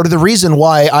part of the reason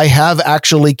why I have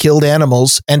actually killed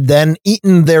animals and then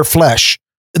eaten their flesh,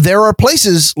 there are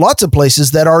lots of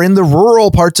places that are in the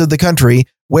rural parts of the country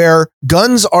where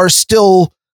guns are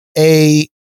still a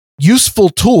useful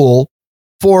tool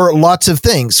for lots of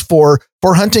things, for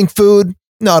hunting food,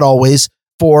 not always,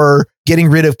 for getting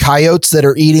rid of coyotes that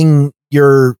are eating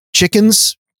your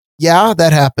chickens. Yeah,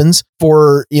 that happens.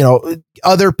 For,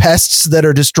 other pests that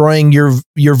are destroying your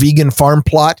vegan farm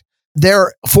plot.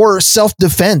 They're for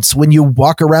self-defense when you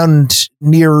walk around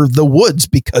near the woods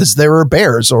because there are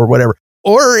bears or whatever.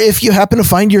 Or if you happen to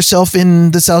find yourself in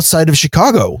the south side of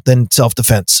Chicago, then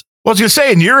self-defense. Well, I was going to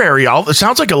say, in your area, it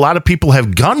sounds like a lot of people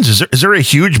have guns. Is there a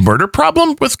huge murder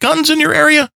problem with guns in your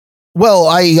area? Well,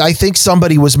 I think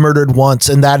somebody was murdered once,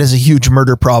 and that is a huge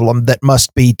murder problem that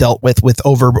must be dealt with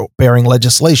overbearing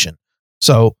legislation.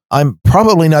 So I'm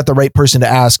probably not the right person to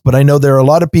ask, but I know there are a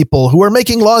lot of people who are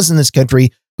making laws in this country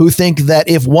who think that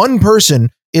if one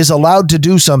person is allowed to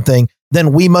do something,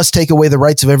 then we must take away the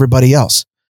rights of everybody else.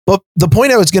 But the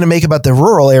point I was going to make about the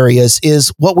rural areas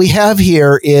is what we have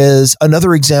here is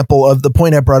another example of the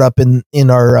point I brought up in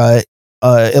our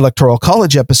Electoral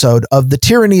College episode of the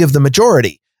tyranny of the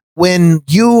majority. When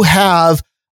you have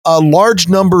a large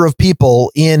number of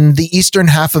people in the eastern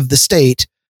half of the state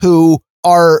who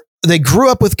they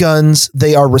grew up with guns,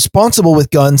 they are responsible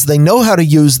with guns, they know how to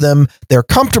use them, they're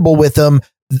comfortable with them,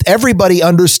 everybody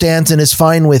understands and is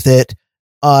fine with it.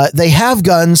 They have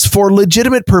guns for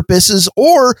legitimate purposes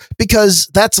or because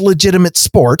that's legitimate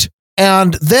sport.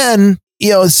 And then,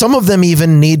 some of them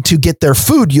even need to get their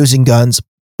food using guns.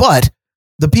 But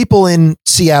the people in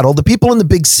Seattle, the people in the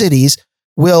big cities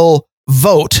will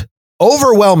vote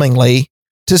overwhelmingly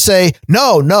to say,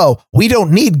 no, we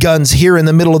don't need guns here in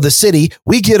the middle of the city.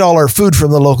 We get all our food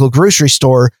from the local grocery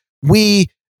store. We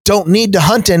don't need to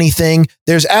hunt anything.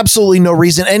 There's absolutely no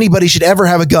reason anybody should ever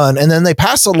have a gun. And then they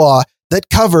pass a law that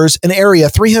covers an area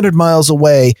 300 miles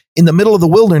away in the middle of the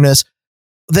wilderness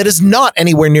that is not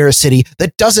anywhere near a city,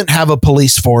 that doesn't have a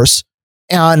police force.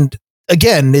 And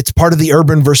again, it's part of the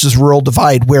urban versus rural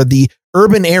divide, where the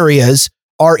urban areas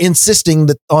are insisting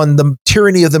on the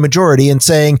tyranny of the majority and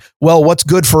saying, well, what's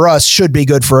good for us should be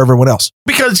good for everyone else.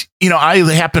 Because, I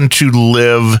happen to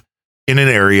live in an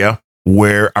area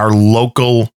where our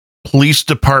local police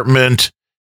department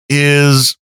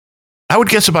is, I would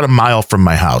guess, about a mile from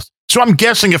my house. So I'm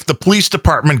guessing if the police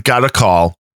department got a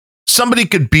call, somebody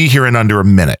could be here in under a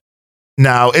minute.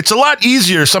 Now, it's a lot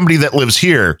easier, somebody that lives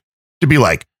here, to be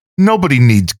like, nobody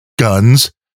needs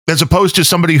guns, as opposed to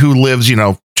somebody who lives,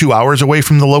 2 hours away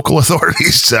from the local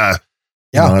authorities.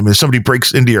 If somebody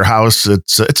breaks into your house,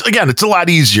 it's a lot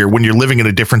easier when you're living in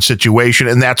a different situation.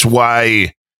 And that's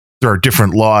why there are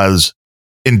different laws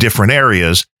in different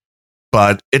areas,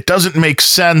 but it doesn't make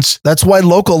sense. That's why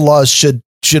local laws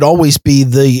should always be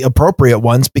the appropriate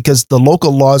ones, because the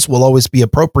local laws will always be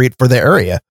appropriate for the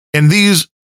area. And these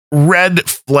red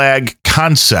flag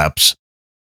concepts,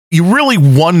 you really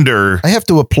wonder. I have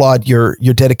to applaud your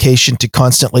dedication to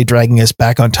constantly dragging us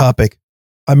back on topic.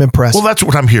 I'm impressed. Well, that's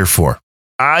what I'm here for.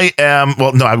 I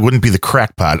wouldn't be the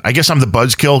crackpot. I guess I'm the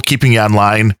buzzkill keeping you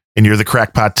online, and you're the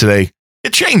crackpot today.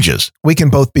 It changes. We can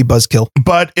both be buzzkill.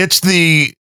 But it's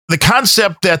the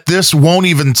concept that this won't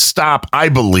even stop, I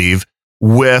believe,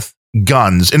 with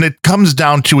guns. And it comes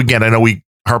down to, again, I know we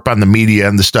harp on the media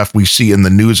and the stuff we see in the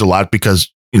news a lot because,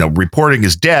 reporting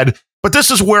is dead. But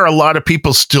this is where a lot of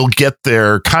people still get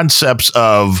their concepts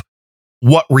of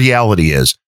what reality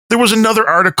is. There was another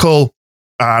article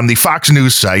on the Fox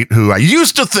News site, who I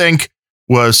used to think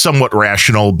was somewhat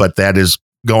rational, but that is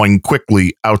going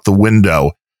quickly out the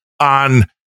window, on,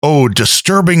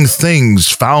 disturbing things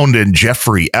found in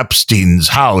Jeffrey Epstein's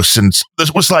house. And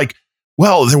this was like,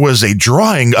 well, there was a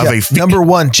drawing of number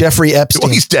one, Jeffrey Epstein.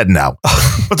 Well, he's dead now.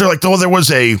 But they're like, there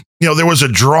was a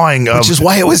drawing of, which is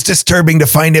why it was disturbing to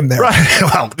find him there. Right.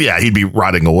 Well, yeah, he'd be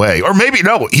rotting away, or maybe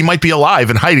no, he might be alive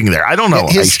and hiding there. I don't know.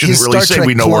 I shouldn't really say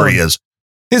we know where he is.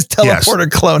 His teleporter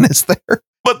clone is there.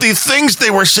 But the things they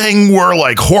were saying were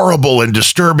like horrible and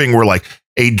disturbing. Were like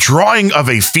a drawing of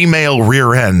a female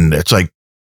rear end. It's like,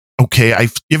 okay,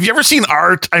 have you ever seen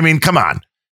art? I mean, come on.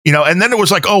 And then it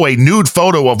was like, a nude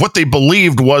photo of what they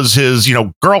believed was his,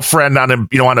 girlfriend on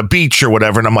a beach or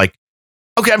whatever. And I'm like,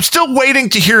 okay, I'm still waiting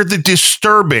to hear the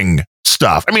disturbing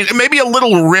stuff. I mean, it may be a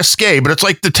little risque, but it's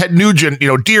like the Ted Nugent,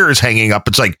 deer is hanging up.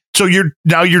 It's like, so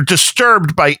you're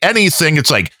disturbed by anything.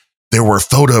 It's like, there were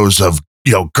photos of,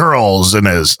 girls and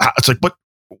it's like,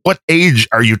 what age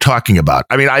are you talking about?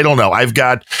 I mean, I don't know.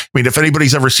 If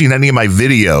anybody's ever seen any of my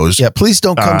videos. Yeah, please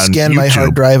don't come scan YouTube. My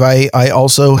hard drive. I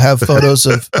also have photos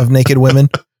of naked women.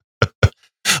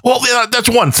 Well, that's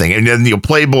one thing. And then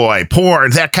Playboy,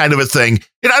 porn, that kind of a thing.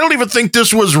 And I don't even think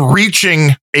this was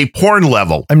reaching a porn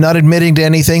level. I'm not admitting to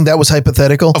anything. That was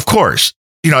hypothetical. Of course.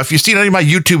 If you've seen any of my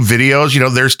YouTube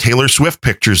videos, there's Taylor Swift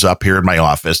pictures up here in my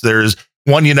office. There's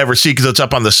one you never see because it's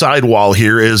up on the side wall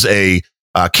here is a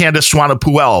Candace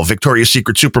Swanepoel, Victoria's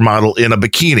Secret supermodel in a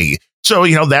bikini. So,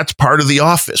 that's part of the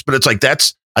office. But it's like,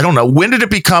 I don't know. When did it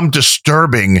become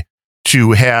disturbing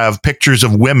to have pictures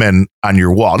of women on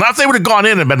your wall? Now, if they would have gone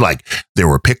in and been like, there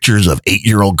were pictures of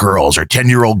 8-year-old girls or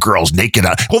 10-year-old girls naked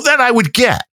on, well, then I would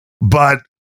get. But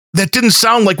that didn't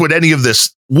sound like what any of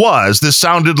this was. This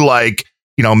sounded like,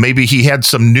 maybe he had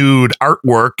some nude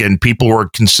artwork and people were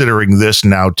considering this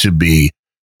now to be,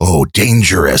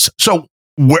 dangerous. So,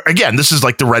 again, this is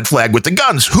like the red flag with the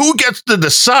guns. Who gets to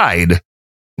decide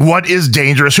what is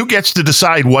dangerous? Who gets to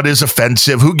decide what is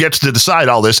offensive? Who gets to decide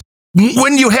all this?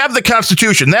 When you have the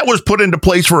Constitution, that was put into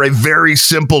place for a very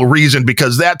simple reason,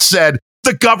 because that said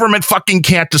the government fucking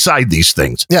can't decide these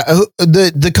things. Yeah,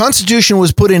 the Constitution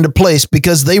was put into place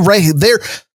because they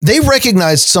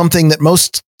recognized something that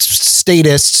most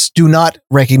statists do not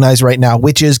recognize right now,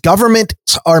 which is governments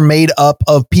are made up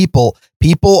of people.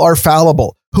 People are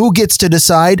fallible. Who gets to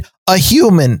decide? A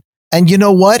human. And you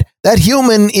know what? That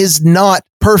human is not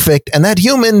perfect, and that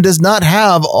human does not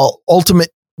have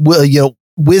ultimate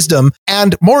wisdom.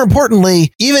 And more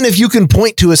importantly, even if you can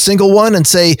point to a single one and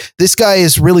say, this guy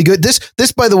is really good.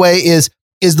 This, by the way, is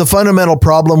the fundamental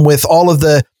problem with all of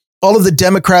the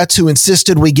Democrats who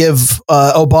insisted we give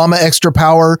Obama extra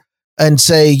power and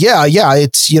say, yeah,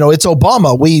 it's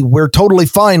Obama. We're totally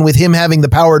fine with him having the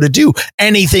power to do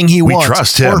anything he wants. We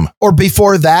trust him. Or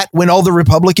before that, when all the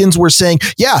Republicans were saying,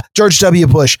 yeah, George W.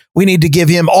 Bush, we need to give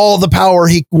him all the power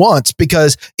he wants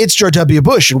because it's George W.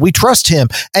 Bush and we trust him.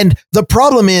 And the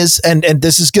problem is, and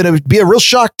this is going to be a real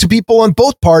shock to people on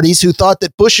both parties who thought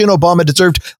that Bush and Obama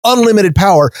deserved unlimited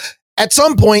power. At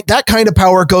some point, that kind of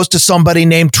power goes to somebody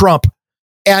named Trump.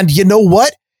 And you know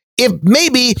what? If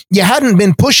maybe you hadn't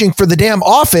been pushing for the damn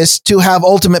office to have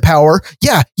ultimate power,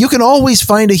 yeah, you can always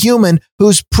find a human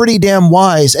who's pretty damn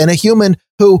wise and a human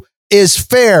who is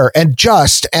fair and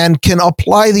just and can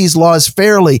apply these laws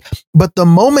fairly. But the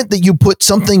moment that you put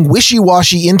something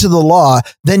wishy-washy into the law,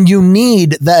 then you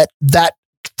need that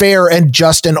fair and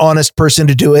just and honest person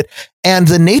to do it. And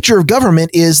the nature of government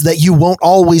is that you won't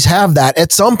always have that.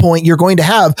 At some point, you're going to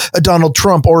have a Donald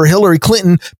Trump or a Hillary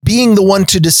Clinton being the one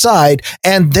to decide.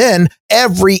 And then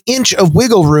every inch of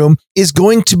wiggle room is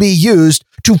going to be used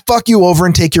to fuck you over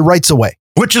and take your rights away.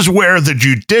 Which is where the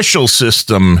judicial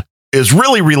system is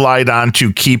really relied on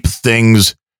to keep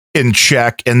things in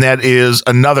check. And that is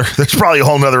there's probably a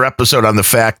whole nother episode on the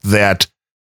fact that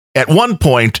at one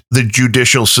point, the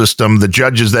judicial system, the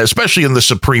judges that, especially in the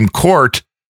Supreme Court,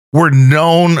 were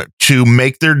known to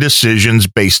make their decisions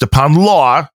based upon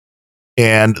law.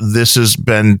 And this has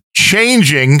been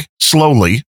changing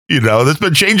slowly. That's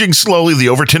been changing slowly. The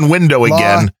Overton window law,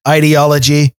 again.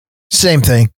 Ideology, same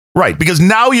thing. Right. Because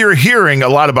now you're hearing a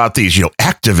lot about these,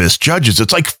 activist judges.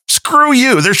 It's like, screw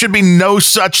you. There should be no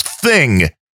such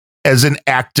thing as an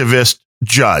activist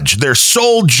judge. Their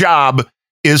sole job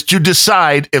is to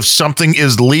decide if something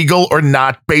is legal or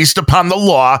not based upon the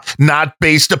law, not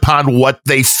based upon what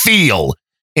they feel.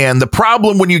 And the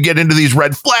problem when you get into these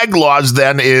red flag laws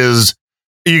then is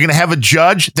you're going to have a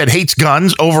judge that hates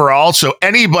guns overall. So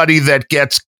anybody that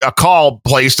gets a call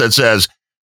placed that says,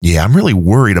 yeah, I'm really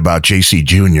worried about JC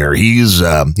Jr.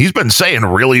 He's been saying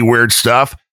really weird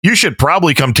stuff. You should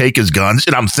probably come take his guns.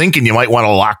 And I'm thinking you might want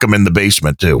to lock him in the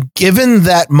basement, too. Given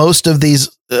that most of these,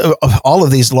 all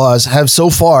of these laws have so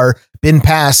far been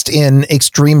passed in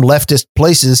extreme leftist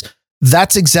places,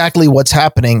 that's exactly what's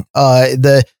happening.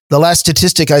 The last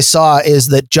statistic I saw is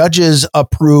that judges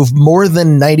approve more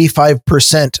than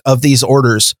 95% of these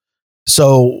orders.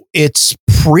 So it's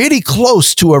pretty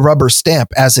close to a rubber stamp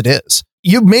as it is.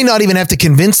 You may not even have to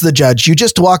convince the judge. You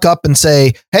just walk up and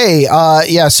say, hey,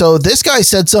 so this guy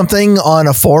said something on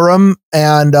a forum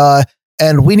and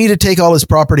we need to take all his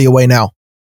property away now.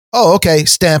 Oh, okay.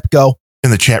 Stamp, go. In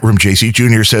the chat room, JC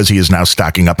Jr. says he is now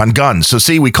stocking up on guns. So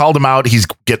see, we called him out. He's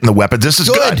getting the weapons. This is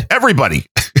good. Everybody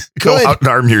go out and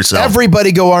arm yourself.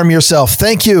 Everybody go arm yourself.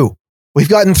 Thank you. We've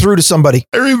gotten through to somebody.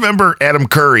 I remember Adam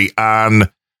Curry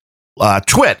on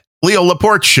Twit. Leo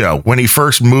Laporte's show when he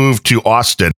first moved to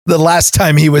Austin. The last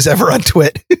time he was ever on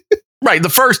Twit. Right. The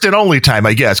first and only time,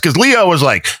 I guess, because Leo was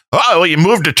like, oh, well, you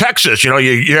moved to Texas.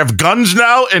 You have guns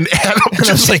now. And Adam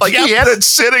just like yep. He had it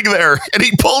sitting there and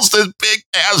he pulls this big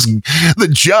ass, the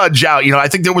judge out. I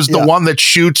think there was the one that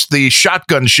shoots the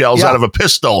shotgun shells out of a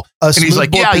pistol. And he's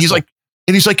like, yeah, pistol.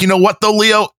 he's like, you know what, though,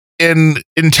 Leo, in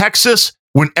Texas,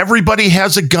 when everybody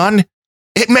has a gun,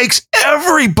 it makes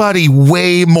everybody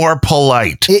way more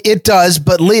polite. It does,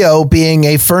 but Leo, being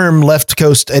a firm left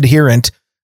coast adherent,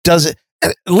 does it.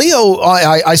 Leo,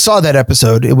 I saw that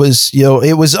episode. It was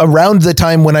around the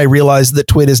time when I realized that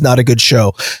Twit is not a good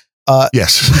show.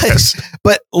 Yes.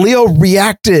 But Leo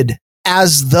reacted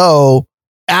as though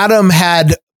Adam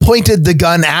had pointed the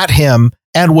gun at him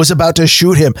and was about to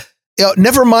shoot him.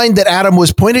 Never mind that Adam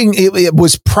was it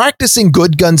was practicing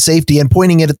good gun safety and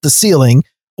pointing it at the ceiling.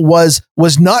 Was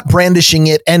not brandishing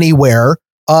it anywhere.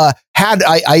 I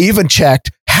even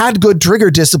checked, had good trigger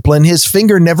discipline. His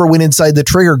finger never went inside the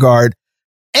trigger guard.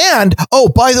 And, oh,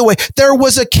 by the way, there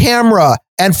was a camera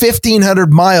and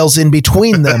 1,500 miles in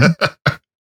between them.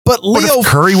 But Leo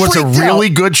Curry was a really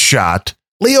good shot.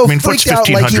 Leo freaked out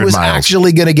like he was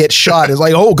actually going to get shot. It's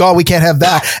like, oh, God, we can't have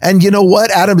that. And you know what?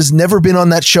 Adam has never been on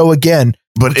that show again.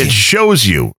 But it shows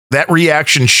you, that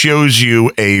reaction shows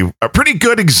you a pretty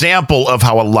good example of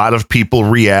how a lot of people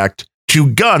react to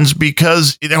guns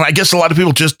because, I guess a lot of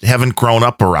people just haven't grown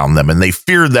up around them and they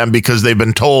fear them because they've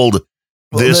been told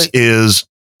is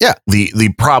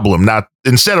the problem. Not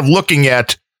instead of looking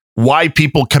at why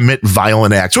people commit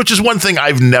violent acts, which is one thing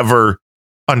I've never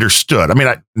understood. I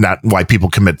mean, not why people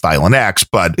commit violent acts,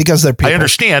 but because they're people. I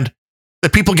understand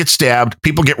that people get stabbed,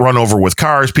 people get run over with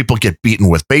cars, people get beaten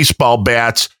with baseball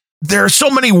bats. There are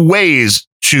so many ways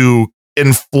to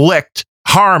inflict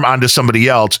harm onto somebody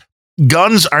else.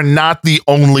 Guns are not the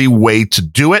only way to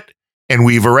do it. And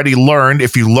we've already learned,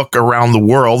 if you look around the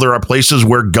world, there are places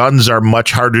where guns are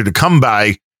much harder to come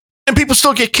by and people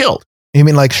still get killed. You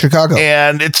mean like Chicago?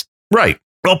 And it's right.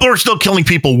 Well, they're still killing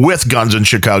people with guns in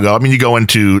Chicago. I mean, you go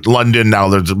into London now,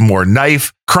 there's more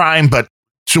knife crime, but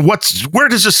so where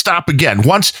does this stop again?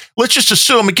 Let's just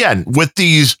assume again with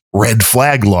these red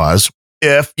flag laws,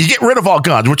 if you get rid of all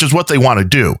guns, which is what they want to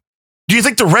do you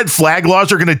think the red flag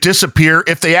laws are going to disappear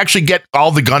if they actually get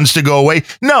all the guns to go away?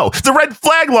 No, the red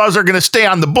flag laws are going to stay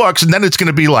on the books, and then it's going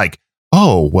to be like,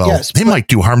 oh, well, they might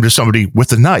do harm to somebody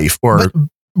with a knife or.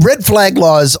 Red flag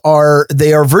laws are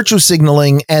virtue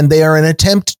signaling, and they are an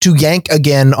attempt to yank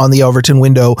again on the Overton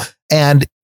window and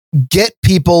get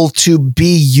people to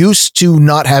be used to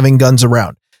not having guns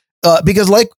around.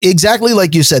 Because exactly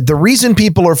like you said, the reason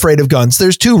people are afraid of guns,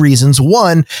 there's two reasons.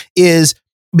 One is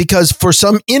because for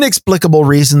some inexplicable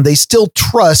reason, they still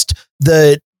trust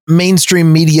the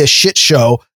mainstream media shit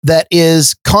show that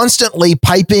is constantly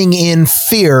piping in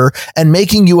fear and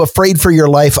making you afraid for your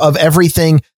life of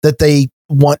everything that they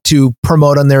want to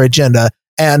promote on their agenda.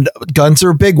 And guns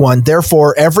are a big one.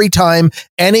 Therefore, every time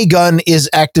any gun is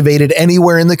activated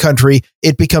anywhere in the country,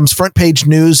 it becomes front page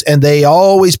news, and they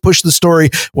always push the story,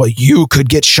 well, you could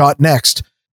get shot next.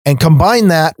 And combine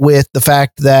that with the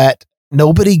fact that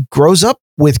nobody grows up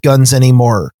with guns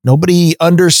anymore. Nobody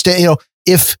understands,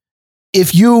 if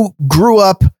you grew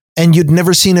up and you'd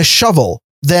never seen a shovel,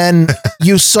 then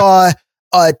you saw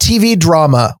a TV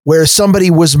drama where somebody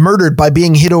was murdered by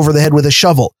being hit over the head with a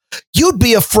shovel. You'd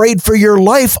be afraid for your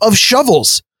life of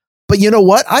shovels. But you know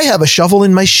what? I have a shovel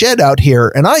in my shed out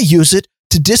here, and I use it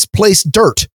to displace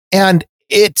dirt. And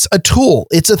it's a tool.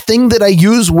 It's a thing that I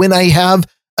use when I have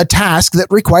a task that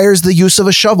requires the use of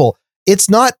a shovel. It's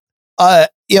not,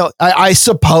 I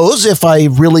suppose if I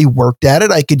really worked at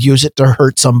it, I could use it to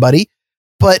hurt somebody.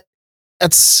 But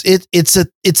it's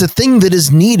a thing that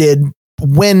is needed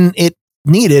when it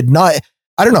needed. Not,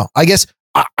 I don't know. I guess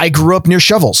I grew up near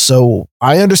shovels, so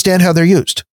I understand how they're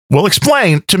used. Well,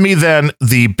 explain to me then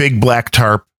the big black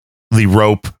tarp, the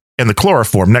rope, and the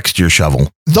chloroform next to your shovel.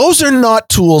 Those are not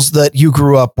tools that you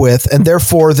grew up with, and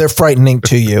therefore they're frightening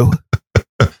to you.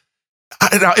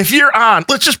 Now, if you're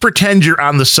let's just pretend you're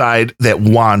on the side that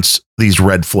wants these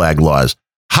red flag laws.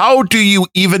 How do you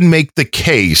even make the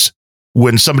case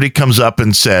when somebody comes up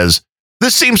and says,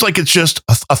 this seems like it's just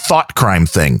a thought crime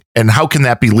thing, and how can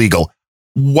that be legal?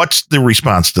 What's the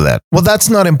response to that? Well, that's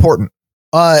not important.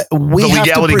 The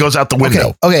legality goes out the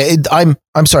window. Okay.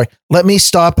 I'm sorry. Let me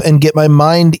stop and get my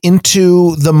mind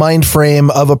into the mind frame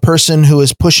of a person who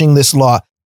is pushing this law.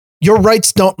 Your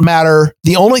rights don't matter.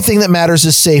 The only thing that matters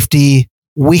is safety.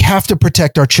 We have to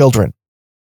protect our children.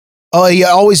 Oh,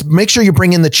 yeah. Always make sure you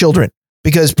bring in the children,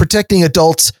 because protecting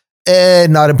adults,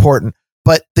 not important.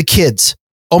 But the kids,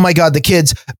 oh my God, the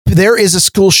kids. There is a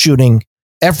school shooting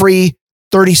every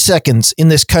 30 seconds in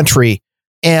this country,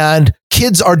 and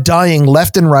kids are dying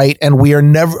left and right, and we are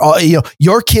never,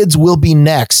 your kids will be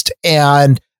next.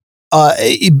 And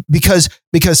because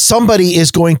somebody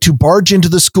is going to barge into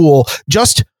the school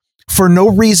just for no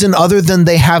reason other than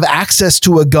they have access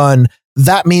to a gun,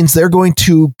 that means they're going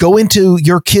to go into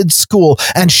your kid's school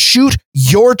and shoot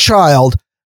your child.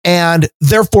 And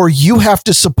therefore you have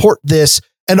to support this.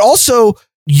 And also,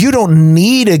 you don't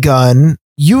need a gun.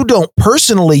 You don't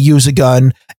personally use a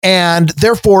gun, and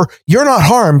therefore you're not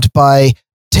harmed by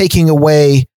taking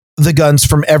away the guns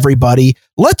from everybody.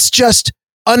 Let's just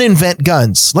uninvent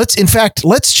guns.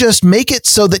 Let's just make it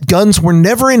so that guns were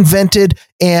never invented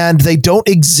and they don't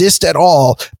exist at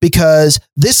all, because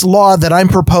this law that I'm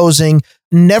proposing,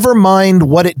 never mind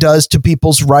what it does to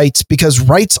people's rights, because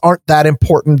rights aren't that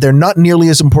important. They're not nearly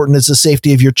as important as the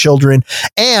safety of your children.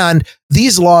 And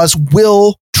these laws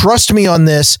will, trust me on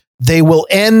this, they will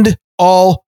end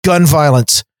all gun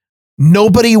violence.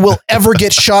 Nobody will ever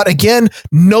get shot again.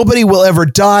 Nobody will ever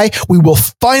die. We will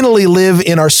finally live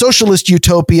in our socialist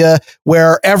utopia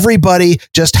where everybody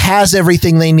just has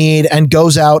everything they need and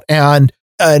goes out and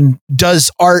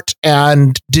does art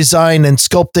and design and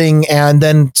sculpting, and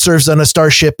then serves on a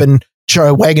starship and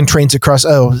wagon trains across.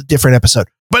 Oh, different episode.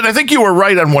 But I think you were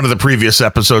right on one of the previous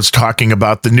episodes talking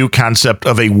about the new concept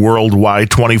of a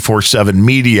worldwide 24/7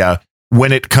 media.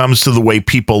 When it comes to the way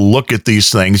people look at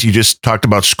these things, you just talked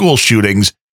about school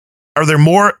shootings. Are there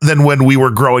more than when we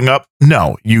were growing up?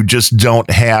 No, you just don't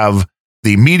have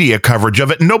the media coverage of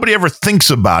it. Nobody ever thinks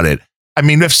about it. I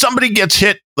mean, if somebody gets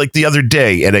hit like the other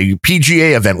day at a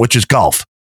PGA event, which is golf,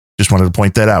 just wanted to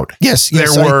point that out. Yes,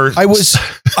 I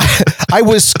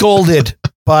was scolded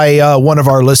by one of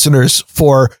our listeners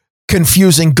for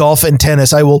confusing golf and tennis.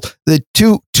 The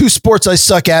two sports I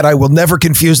suck at, I will never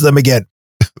confuse them again.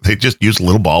 They just use a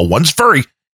little ball. One's furry.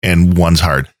 and one's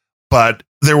hard. But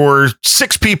there were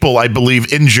 6 people, I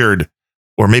believe, injured,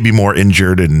 or maybe more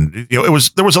injured, and there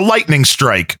was a lightning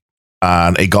strike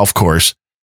on a golf course.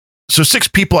 So 6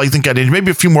 people, I think, got injured.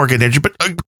 Maybe a few more got injured.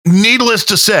 But needless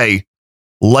to say,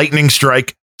 lightning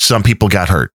strike, some people got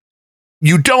hurt.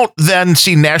 You don't then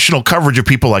see national coverage of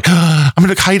people like, I'm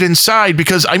going to hide inside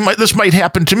because this might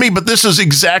happen to me. But this is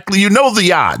exactly,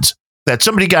 the odds that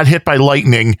somebody got hit by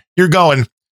lightning. You're going,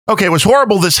 okay, it was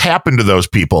horrible this happened to those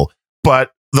people.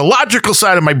 But the logical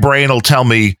side of my brain will tell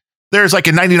me there's like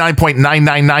a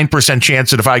 99.999% chance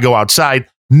that if I go outside,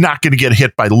 not going to get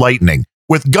hit by lightning.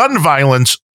 With gun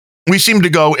violence, we seem to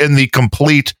go in the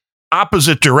complete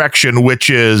opposite direction, which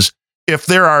is if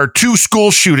there are 2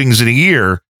 school shootings in a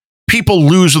year, people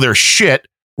lose their shit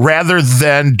rather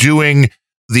than doing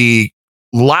the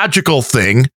logical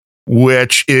thing,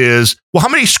 which is, well, how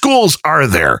many schools are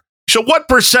there? So what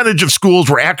percentage of schools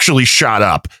were actually shot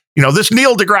up? This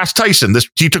Neil deGrasse Tyson,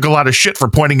 he took a lot of shit for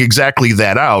pointing exactly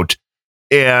that out.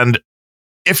 And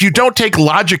if you don't take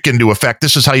logic into effect,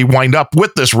 this is how you wind up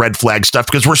with this red flag stuff,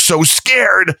 because we're so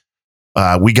scared.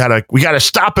 We gotta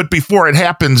stop it before it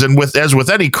happens. And as with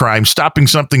any crime, stopping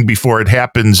something before it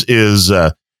happens is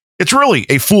it's really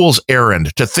a fool's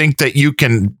errand to think that you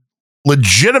can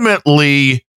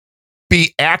legitimately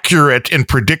be accurate and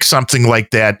predict something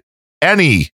like that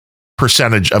any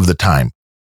percentage of the time.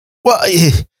 Well,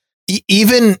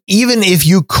 even if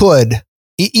you could,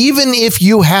 even if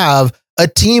you have a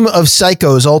team of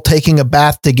psychos all taking a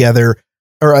bath together,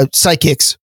 or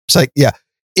psychics,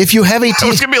 if you have a team, I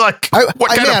was gonna be like,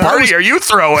 what kind of party are you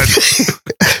throwing?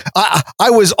 I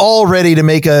was all ready to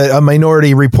make a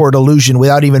Minority Report allusion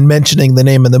without even mentioning the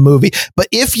name of the movie. But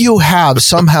if you have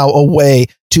somehow a way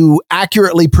to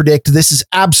accurately predict this is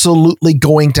absolutely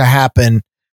going to happen,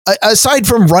 aside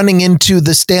from running into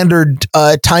the standard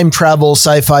time travel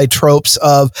sci-fi tropes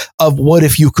of what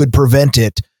if you could prevent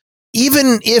it,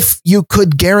 even if you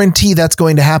could guarantee that's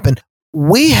going to happen,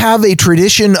 we have a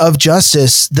tradition of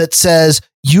justice that says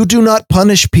you do not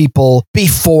punish people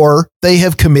before they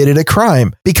have committed a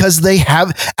crime, because they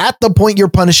have, at the point you're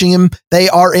punishing them, they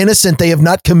are innocent. They have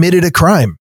not committed a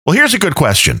crime. Well, here's a good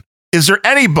question. Is there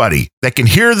anybody that can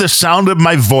hear the sound of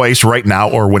my voice right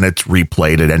now, or when it's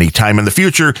replayed at any time in the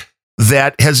future,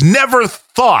 that has never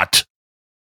thought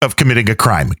of committing a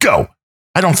crime? Go.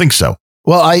 I don't think so.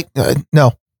 Well,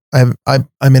 no, I'm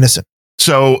innocent.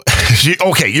 So,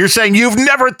 okay, you're saying you've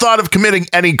never thought of committing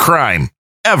any crime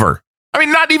ever. I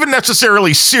mean, not even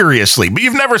necessarily seriously, but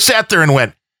you've never sat there and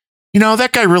went,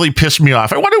 that guy really pissed me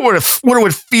off. I wonder what it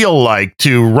would feel like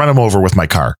to run him over with my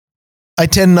car. I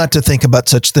tend not to think about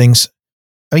such things.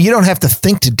 I mean, you don't have to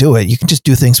think to do it. You can just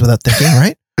do things without thinking,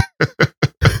 right?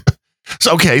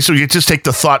 So you just take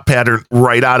the thought pattern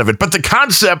right out of it. But the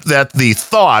concept that the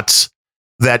thoughts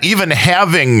that even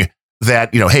having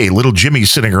that, hey, little Jimmy's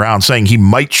sitting around saying he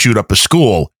might shoot up a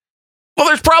school. Well,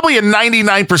 there's probably a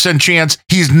 99% chance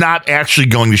he's not actually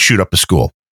going to shoot up a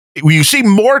school. You see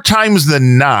more times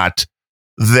than not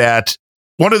that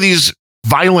one of these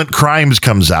violent crimes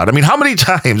comes out. I mean, how many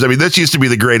times? I mean, this used to be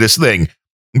the greatest thing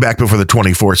back before the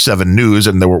 24/7 news,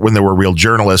 and when there were real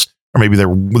journalists, or maybe they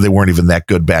weren't even that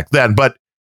good back then. But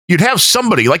you'd have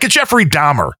somebody like a Jeffrey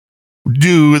Dahmer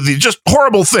do the just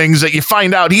horrible things that you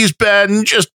find out he's been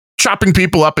just chopping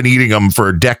people up and eating them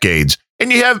for decades.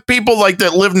 And you have people like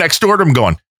that live next door to him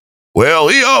going, well,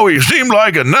 he always seemed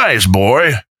like a nice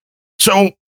boy.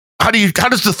 So how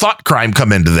does the thought crime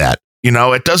come into that?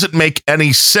 It doesn't make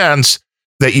any sense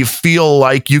that you feel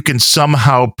like you can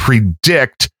somehow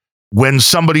predict when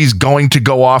somebody's going to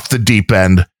go off the deep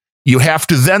end. You have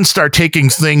to then start taking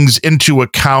things into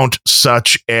account,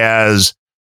 such as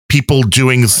people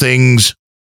doing things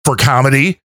for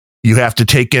comedy. You have to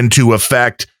take into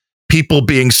effect people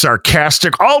being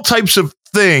sarcastic, all types of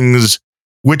things,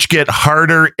 which get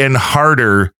harder and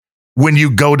harder when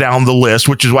you go down the list,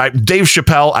 which is why Dave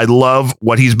Chappelle, I love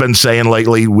what he's been saying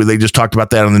lately. They just talked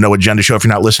about that on the No Agenda show. If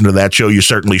you're not listening to that show, you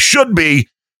certainly should be,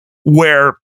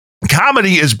 where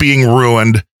comedy is being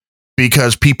ruined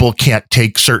because people can't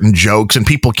take certain jokes and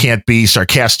people can't be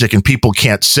sarcastic and people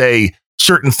can't say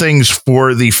certain things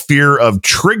for the fear of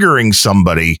triggering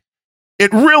somebody.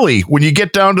 It really, when you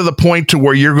get down to the point to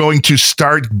where you're going to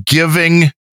start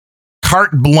giving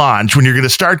carte blanche, when you're going to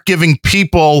start giving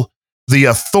people the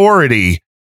authority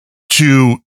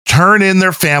to turn in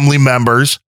their family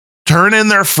members, turn in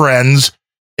their friends,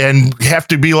 and have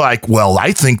to be like, well,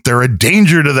 I think they're a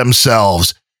danger to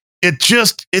themselves.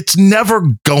 It's never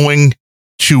going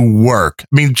to work.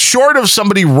 I mean, short of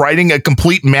somebody writing a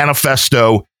complete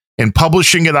manifesto and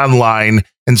publishing it online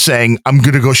and saying, I'm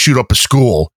going to go shoot up a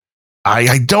school,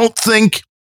 I don't think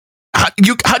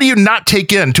how do you not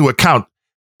take into account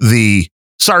the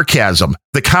sarcasm,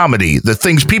 the comedy, the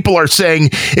things people are saying?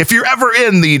 If you're ever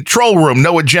in the troll room,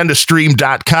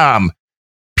 noagendastream.com,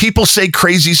 people say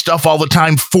crazy stuff all the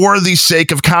time for the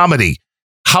sake of comedy.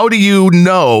 How do you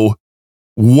know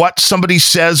what somebody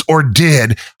says or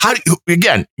did?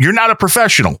 Again, you're not a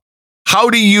professional. How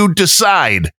do you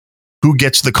decide who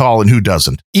gets the call and who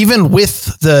doesn't? Even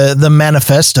with the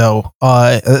manifesto,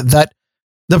 that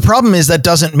the problem is that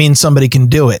doesn't mean somebody can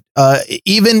do it.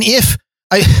 Even if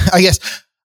I guess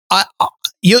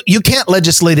you can't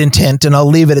legislate intent, and I'll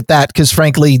leave it at that, because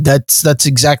frankly, that's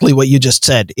exactly what you just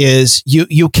said. Is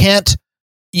you cannot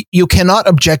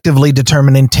objectively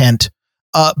determine intent.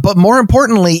 But more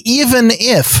importantly, even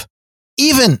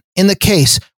in the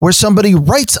case where somebody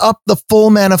writes up the full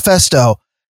manifesto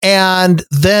and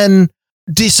then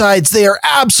decides they are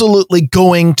absolutely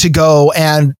going to go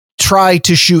and try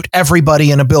to shoot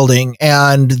everybody in a building,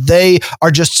 and they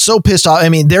are just so pissed off. I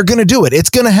mean, they're going to do it.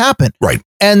 It's going to happen. Right.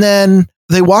 And then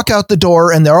they walk out the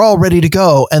door and they're all ready to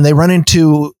go, and they run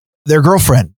into their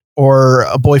girlfriend or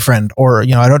a boyfriend, or,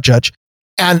 I don't judge.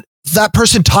 And that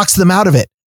person talks them out of it.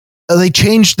 They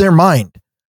changed their mind.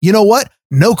 You know what?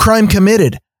 No crime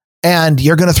committed. And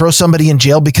you're going to throw somebody in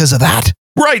jail because of that.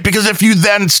 Right. Because if you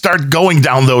then start going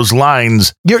down those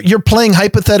lines, you're playing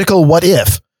hypothetical what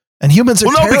if, and humans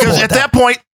are terrible because at that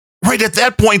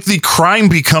point, the crime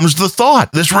becomes the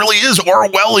thought. This really is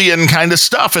Orwellian kind of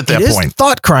stuff at that point. It is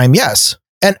thought crime. Yes.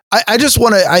 And I just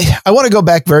want to, I want to go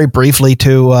back very briefly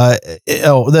to,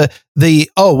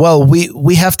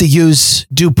 we have to use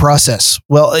due process.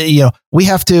 Well, we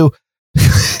have to,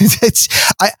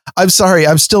 I'm sorry.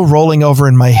 I'm still rolling over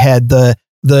in my head the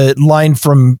line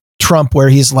from Trump where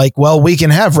he's like, well, we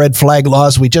can have red flag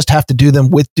laws. We just have to do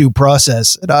them with due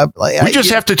process. And I'm like, we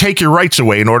just have to take your rights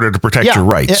away in order to protect your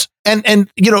rights. And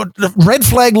red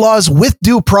flag laws with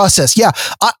due process. Yeah.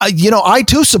 I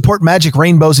too support magic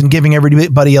rainbows and giving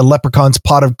everybody a leprechaun's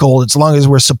pot of gold, as long as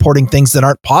we're supporting things that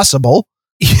aren't possible.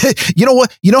 You know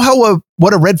what? You know how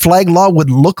what a red flag law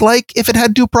would look like if it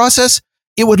had due process?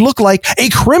 It would look like a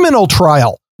criminal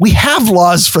trial. We have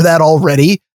laws for that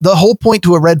already. The whole point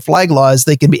to a red flag law is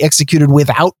they can be executed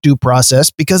without due process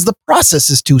because the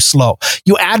process is too slow.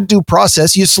 You add due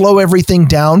process, you slow everything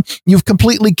down. You've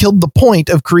completely killed the point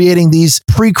of creating these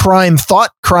pre-crime, thought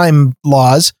crime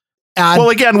laws. Well,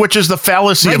 again, which is the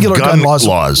fallacy of gun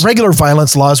laws. Regular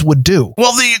violence laws would do.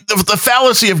 Well, the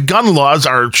fallacy of gun laws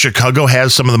are Chicago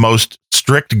has some of the most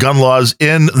strict gun laws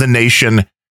in the nation,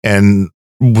 and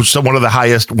one of the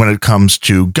highest when it comes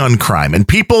to gun crime. And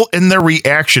people in their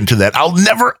reaction to that, I'll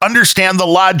never understand the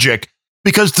logic,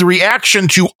 because the reaction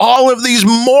to all of these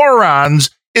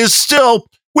morons is still,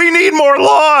 we need more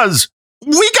laws.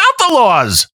 We got the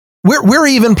laws. We're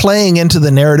even playing into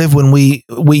the narrative when we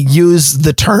use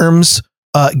the terms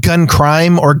gun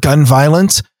crime or gun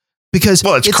violence, because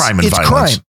it's crime and violence.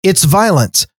 Crime. It's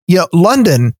violence.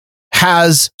 London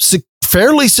has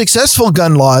fairly successful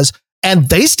gun laws, and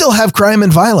they still have crime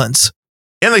and violence.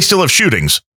 And they still have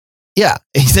shootings. Yeah,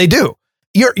 they do.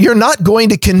 You're not going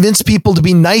to convince people to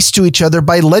be nice to each other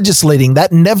by legislating.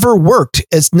 That never worked.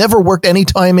 It's never worked any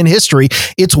time in history.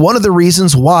 It's one of the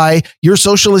reasons why your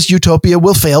socialist utopia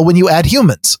will fail when you add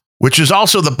humans. Which is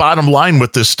also the bottom line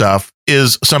with this stuff,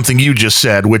 is something you just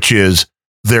said, which is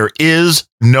there is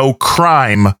no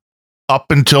crime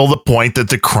up until the point that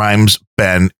the crime's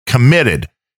been committed.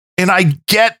 And I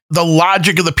get the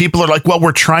logic of the people are like, well,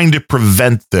 we're trying to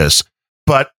prevent this.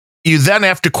 But you then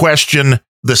have to question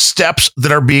the steps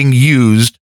that are being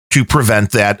used to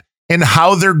prevent that and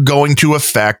how they're going to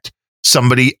affect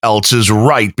somebody else's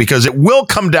right. Because it will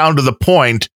come down to the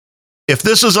point, if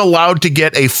this is allowed to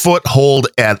get a foothold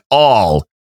at all,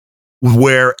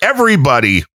 where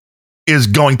everybody is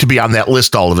going to be on that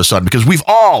list all of a sudden, because we've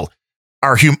all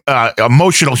are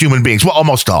emotional human beings. Well,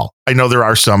 almost all. I know there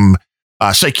are some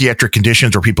psychiatric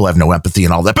conditions where people have no empathy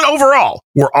and all that, but overall,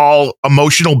 we're all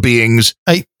emotional beings.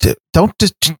 Don't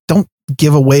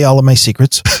give away all of my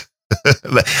secrets.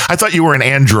 I thought you were an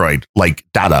android, like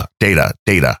data.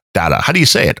 How do you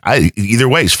say it? Either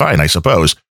way is fine, I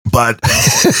suppose. But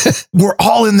we're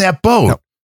all in that boat.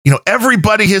 No.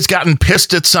 Everybody has gotten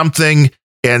pissed at something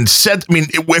and said,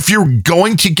 if you're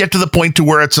going to get to the point to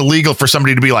where it's illegal for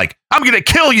somebody to be like, I'm going to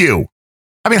kill you.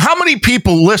 How many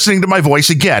people listening to my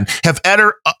voice again have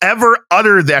ever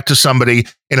uttered that to somebody,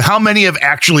 and how many have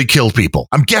actually killed people?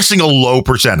 I'm guessing a low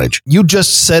percentage. You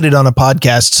just said it on a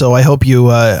podcast, so I hope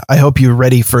you're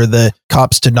ready for the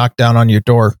cops to knock down on your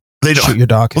door. They don't shoot your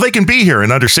dog. Well, they can be here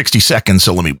in under 60 seconds.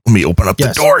 So let me open up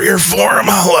the door here for them.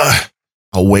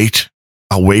 I'll wait.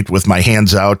 I'll wait with my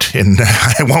hands out, and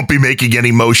I won't be making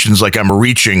any motions like I'm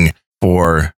reaching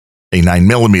for a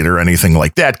 9mm or anything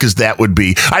like that, because that would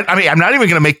be, I mean, I'm not even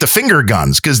going to make the finger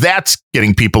guns, because that's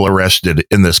getting people arrested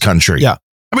in this country. Yeah.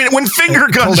 I mean, when finger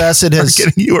guns are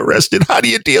getting you arrested, how do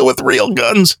you deal with real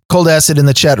guns? Cold Acid in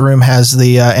the chat room has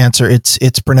the answer.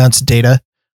 It's pronounced data.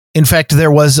 In fact,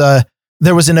 there was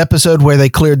an episode where they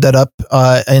cleared that up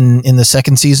in the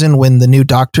second season when the new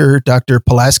doctor, Dr.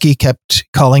 Pulaski, kept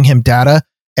calling him Data,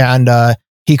 and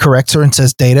he corrects her and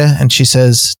says Data, and she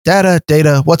says,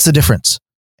 Data, what's the difference?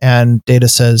 And Data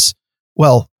says,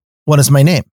 well, one is my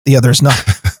name, the other is not.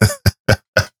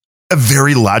 A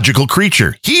very logical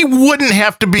creature. He wouldn't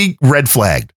have to be red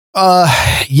flagged.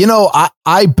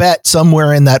 I bet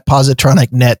somewhere in that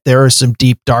positronic net there are some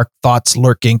deep, dark thoughts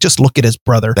lurking. Just look at his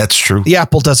brother. That's true. The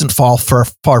apple doesn't fall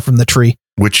far from the tree.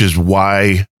 Which is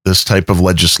why this type of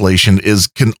legislation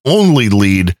can only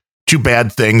lead to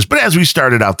bad things. But as we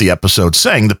started out the episode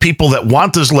saying, the people that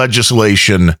want this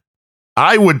legislation,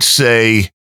 I would say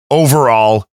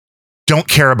overall, don't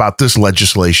care about this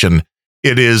legislation.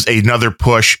 It is another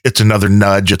push. It's another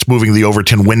nudge. It's moving the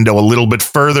Overton window a little bit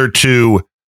further to,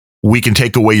 we can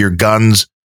take away your guns,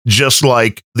 just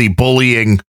like the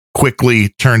bullying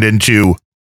quickly turned into,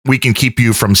 we can keep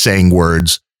you from saying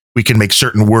words. We can make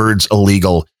certain words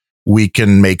illegal. We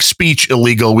can make speech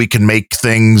illegal. We can make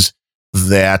things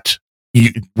that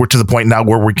we're to the point now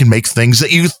where we can make things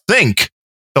that you think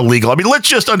illegal. I mean, let's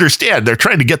just understand, they're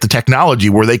trying to get the technology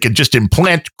where they could just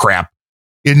implant crap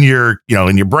in your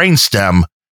brainstem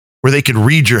where they could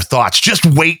read your thoughts. Just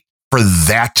wait for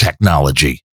that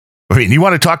technology. I mean, you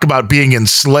want to talk about being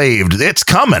enslaved? It's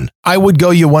coming. I would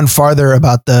go you one farther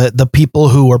about the people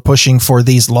who are pushing for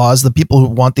these laws. The people who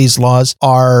want these laws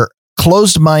are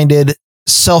closed-minded,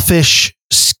 selfish,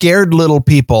 scared little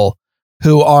people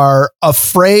who are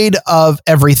afraid of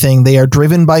everything. They are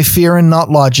driven by fear and not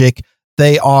logic.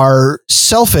 They are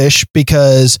selfish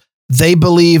because they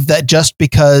believe that just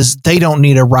because they don't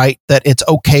need a right, that it's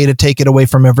okay to take it away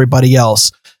from everybody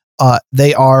else.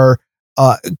 They are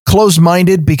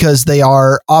closed-minded because they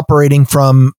are operating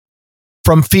from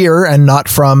fear and not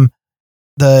from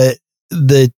the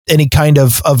any kind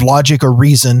of logic or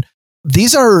reason.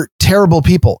 These are terrible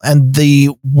people, and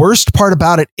the worst part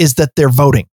about it is that they're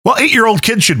voting. Well, 8-year-old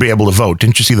kids should be able to vote.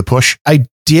 Didn't you see the push? I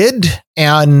did,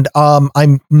 and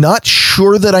I'm not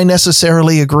sure that I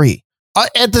necessarily agree.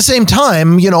 At the same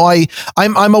time,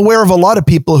 I'm aware of a lot of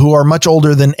people who are much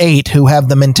older than 8 who have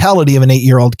the mentality of an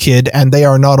 8-year-old kid, and they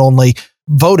are not only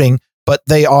voting, but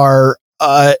they are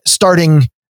starting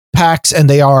PACs and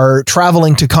they are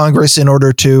traveling to Congress in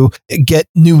order to get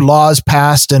new laws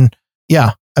passed. And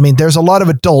yeah, I mean, there's a lot of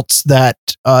adults that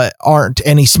aren't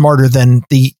any smarter than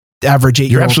the average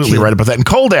 8-year-old You're absolutely kid. right about that. And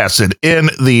Cold Acid in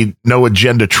the No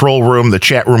Agenda troll room, the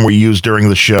chat room we used during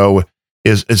the show,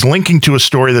 is linking to a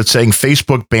story that's saying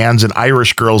Facebook bans an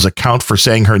Irish girl's account for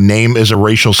saying her name is a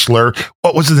racial slur.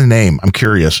 What was the name? I'm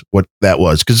curious what that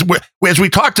was. Because as we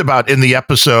talked about in the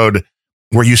episode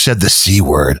where you said the C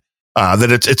word,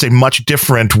 that it's a much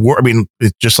different word. I mean,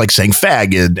 it's just like saying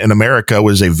fag in America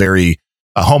was a very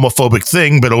homophobic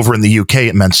thing, but over in the UK,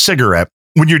 it meant cigarette.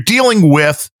 When you're dealing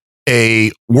with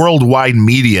a worldwide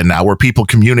media now where people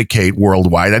communicate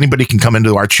worldwide, anybody can come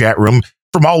into our chat room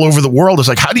from all over the world. It's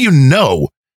like, how do you know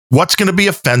what's going to be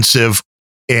offensive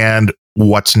and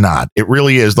what's not? It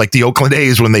really is like the Oakland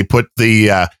A's when they put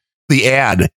the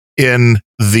ad in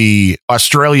the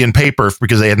Australian paper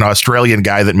because they had an Australian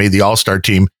guy that made the All-Star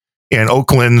team. And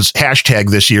Oakland's hashtag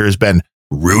this year has been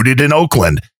rooted in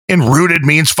Oakland. And rooted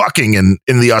means fucking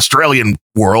in the Australian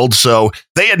world. So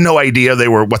they had no idea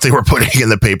what they were putting in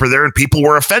the paper there, and people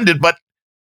were offended, but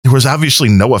there was obviously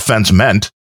no offense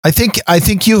meant. I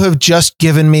think you have just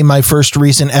given me my first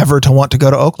reason ever to want to go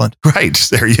to Oakland. Right.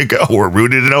 There you go. We're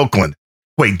rooted in Oakland.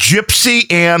 Wait,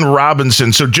 Gypsy Ann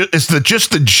Robinson. So just the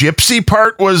gypsy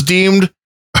part was deemed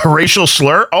a racial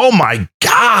slur? Oh my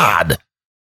God.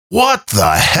 What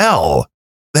the hell?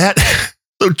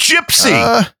 So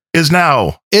Gypsy is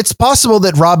now. It's possible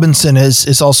that Robinson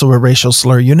is also a racial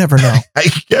slur. You never know. I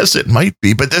guess it might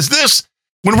be. But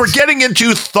when we're getting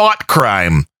into thought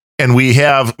crime, and we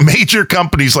have major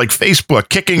companies like Facebook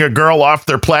kicking a girl off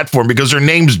their platform because her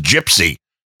name's Gypsy.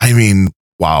 I mean,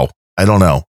 wow. I don't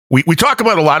know. We talk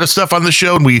about a lot of stuff on the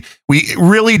show, and we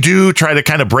really do try to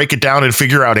kind of break it down and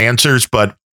figure out answers,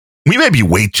 but we may be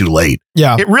way too late.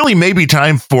 Yeah. It really may be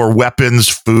time for weapons,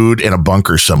 food, and a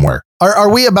bunker somewhere.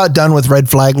 Are we about done with red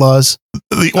flag laws?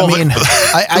 I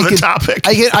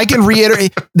can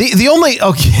reiterate the only,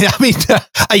 okay. I mean,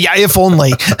 yeah, if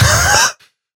only.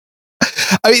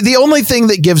 I mean, the only thing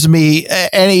that gives me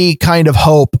any kind of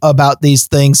hope about these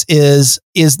things is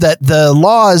that the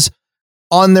laws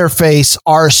on their face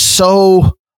are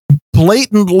so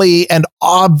blatantly and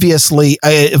obviously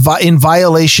in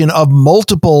violation of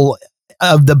multiple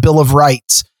of the Bill of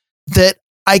Rights that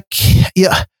I can't,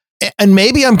 yeah. And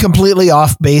maybe I'm completely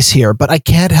off base here, but I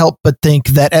can't help but think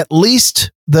that at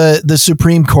least the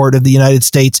Supreme Court of the United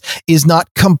States is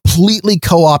not completely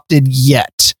co-opted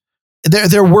yet.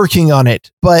 They're working on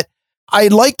it, but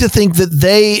I'd like to think that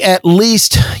they at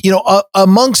least,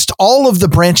 amongst all of the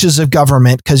branches of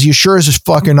government, because you sure as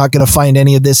fuck are not going to find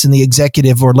any of this in the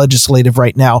executive or legislative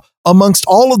right now. Amongst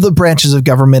all of the branches of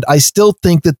government, I still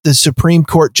think that the Supreme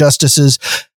Court justices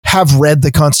have read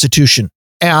the Constitution.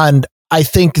 And I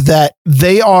think that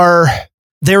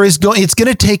it's going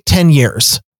to take 10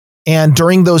 years. And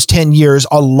during those 10 years,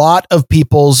 a lot of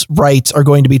people's rights are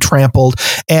going to be trampled.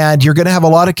 And you're going to have a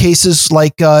lot of cases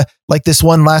like this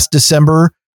one last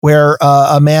December where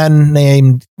a man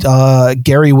named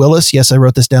Gary Willis, yes, I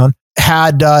wrote this down,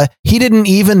 he didn't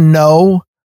even know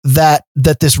that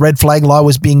this red flag law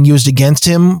was being used against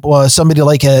him. Somebody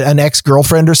like an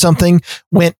ex-girlfriend or something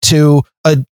went to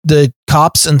the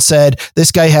cops and said,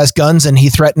 this guy has guns and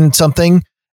he threatened something.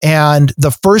 And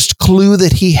the first clue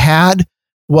that he had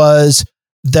was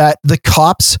that the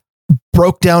cops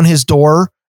broke down his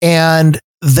door and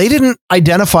they didn't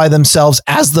identify themselves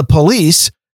as the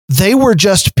police. They were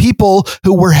just people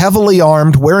who were heavily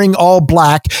armed, wearing all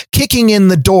black, kicking in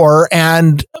the door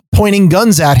and pointing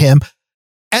guns at him.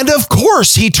 And of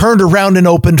course, he turned around and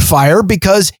opened fire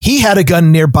because he had a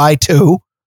gun nearby too.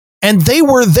 And they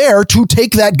were there to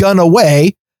take that gun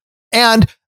away. And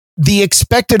the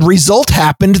expected result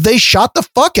happened. They shot the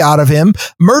fuck out of him,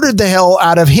 murdered the hell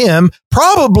out of him,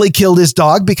 probably killed his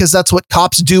dog because that's what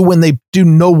cops do when they do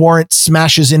no warrant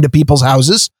smashes into people's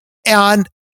houses. And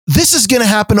this is going to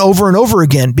happen over and over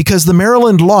again because the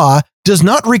Maryland law does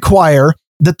not require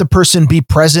that the person be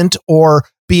present or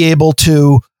be able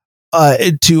to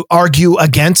argue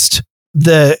against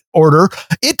the order.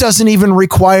 It doesn't even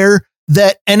require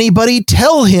that anybody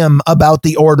tell him about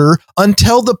the order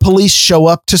until the police show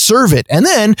up to serve it. And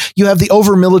then you have the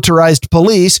over-militarized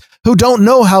police who don't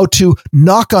know how to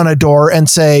knock on a door and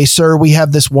say, sir, we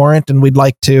have this warrant and we'd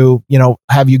like to,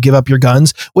 have you give up your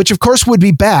guns, which of course would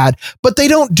be bad, but they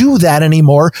don't do that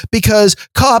anymore because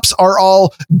cops are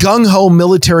all gung-ho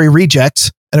military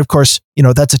rejects. And of course,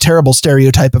 that's a terrible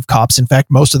stereotype of cops. In fact,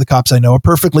 most of the cops I know are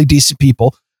perfectly decent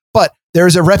people, but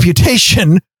there's a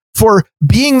reputation for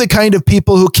being the kind of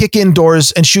people who kick in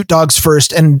doors and shoot dogs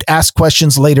first and ask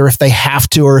questions later if they have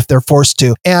to or if they're forced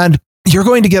to. And you're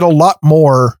going to get a lot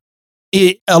more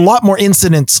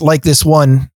incidents like this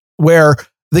one where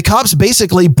the cops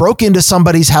basically broke into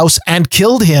somebody's house and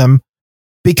killed him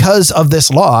because of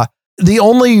this law.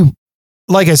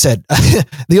 Like I said,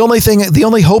 the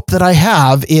only hope that I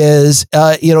have is,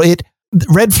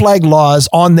 red flag laws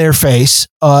on their face.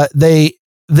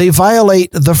 They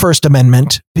violate the First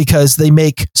Amendment because they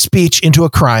make speech into a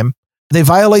crime. They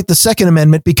violate the Second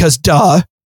Amendment because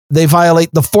They violate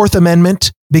the Fourth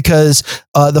Amendment because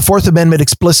the Fourth Amendment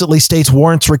explicitly states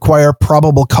warrants require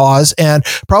probable cause, and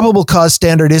probable cause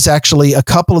standard is actually a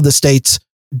couple of the states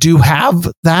do have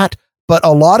that, but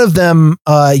a lot of them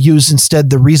use instead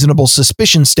the reasonable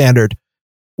suspicion standard,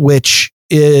 which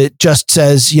it just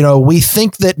says, we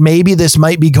think that maybe this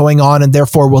might be going on and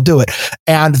therefore we'll do it.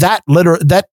 And that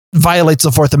violates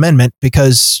the Fourth Amendment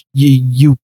because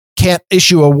you can't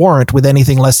issue a warrant with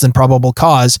anything less than probable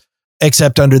cause,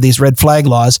 except under these red flag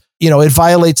laws. It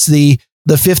violates the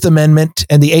Fifth Amendment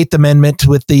and the Eighth Amendment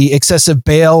with the excessive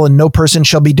bail and no person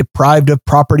shall be deprived of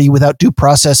property without due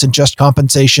process and just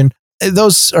compensation.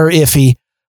 Those are iffy.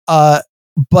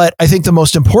 But I think the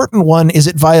most important one is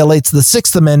it violates the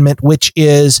Sixth Amendment, which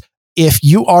is if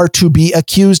you are to be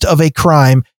accused of a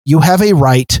crime, you have a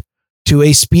right to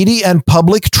a speedy and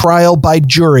public trial by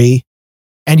jury,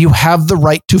 and you have the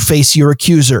right to face your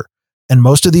accuser. And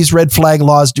most of these red flag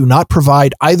laws do not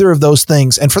provide either of those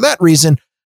things. And for that reason,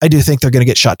 I do think they're going to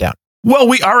get shot down. Well,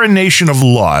 we are a nation of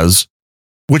laws,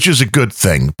 which is a good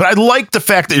thing. But I like the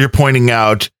fact that you're pointing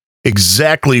out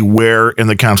exactly where in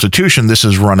the Constitution this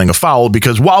is running afoul,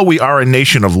 because while we are a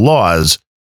nation of laws,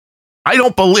 I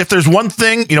don't believe if there's one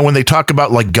thing, when they talk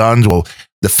about like guns, well,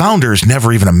 the founders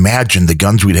never even imagined the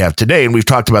guns we'd have today. And we've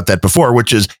talked about that before,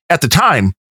 which is at the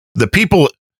time, the people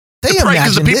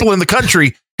in the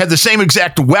country had the same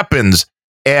exact weapons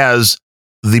as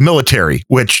the military,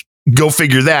 which go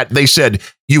figure that. They said,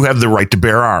 you have the right to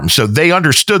bear arms. So they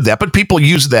understood that, but people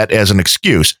use that as an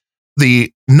excuse.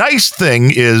 The nice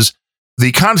thing is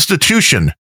the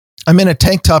Constitution I'm in a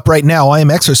tank top right now. I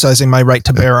am exercising my right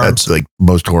to bear arms. That's the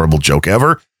most horrible joke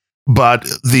ever. But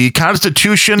the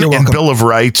Constitution You're and welcome. Bill of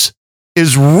Rights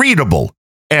is readable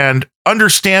and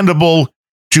understandable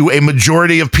to a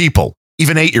majority of people,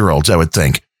 even 8-year-olds, I would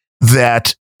think,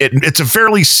 that it's a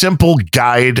fairly simple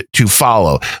guide to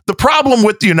follow. The problem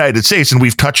with the United States, and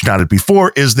we've touched on it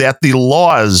before, is that the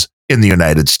laws in the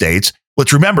United States,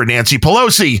 let's remember Nancy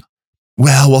Pelosi,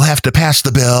 well, we'll have to pass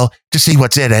the bill to see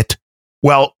what's in it.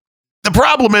 Well, the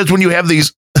problem is when you have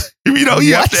these, you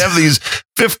have to have these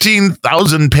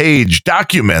 15,000 page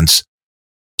documents.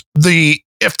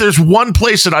 If there's one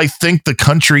place that I think the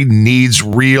country needs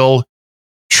real,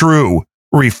 true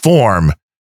reform,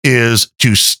 is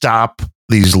to stop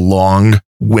these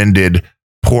long-winded,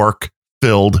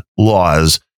 pork-filled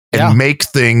laws and make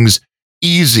things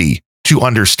easy to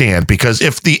understand. Because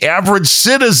if the average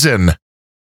citizen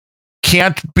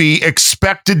can't be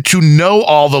expected to know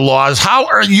all the laws, how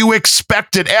are you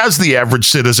expected as the average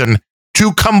citizen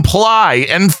to comply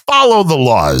and follow the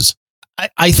laws?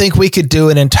 I think we could do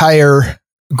an entire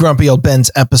Grumpy Old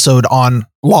Ben's episode on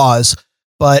laws,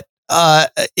 but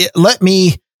let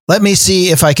me see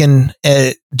if I can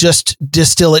just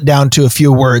distill it down to a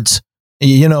few words.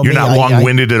 You know, you're not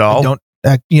long-winded at all. I don't.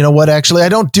 You know what? Actually, I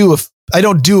don't do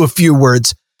a few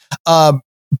words.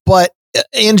 But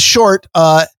in short,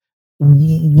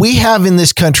 we have in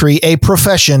this country a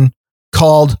profession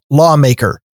called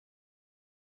lawmaker,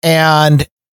 and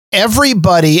every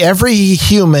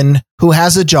human who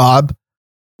has a job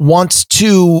wants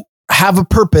to have a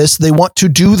purpose. They want to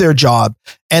do their job.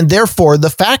 And therefore, the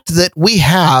fact that we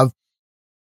have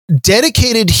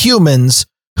dedicated humans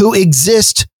who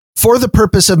exist for the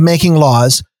purpose of making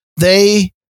laws,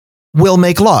 they will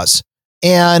make laws.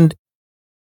 And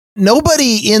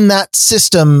nobody in that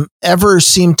system ever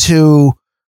seemed to...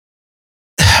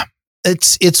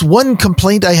 It's one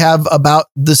complaint I have about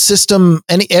the system,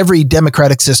 every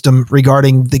democratic system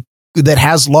regarding that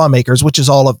has lawmakers, which is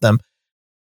all of them.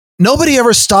 Nobody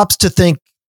ever stops to think,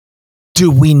 do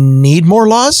we need more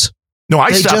laws? No,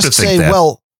 I stop to think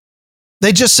that.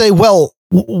 They just say, well,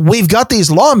 we've got these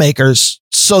lawmakers,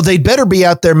 so they'd better be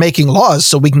out there making laws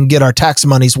so we can get our tax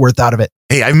money's worth out of it.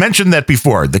 Hey, I mentioned that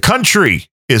before. The country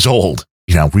is old.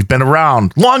 We've been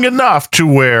around long enough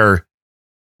to where,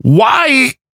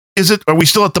 why are we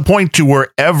still at the point to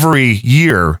where every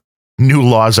year new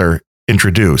laws are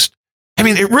introduced? I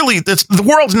mean, the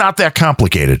world's not that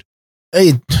complicated.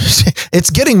 It's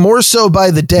getting more so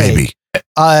by the day. Maybe.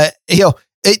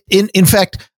 In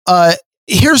fact,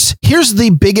 here's the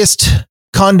biggest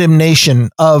condemnation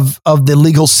of the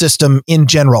legal system in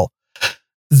general.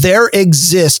 There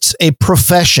exists a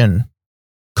profession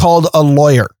called a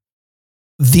lawyer.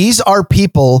 These are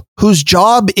people whose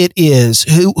job it is,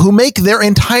 who make their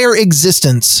entire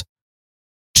existence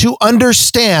to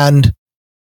understand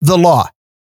the law.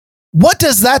 What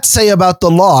does that say about the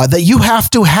law? That you have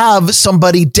to have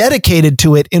somebody dedicated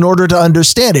to it in order to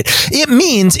understand it. It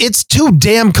means it's too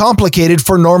damn complicated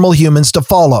for normal humans to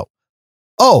follow.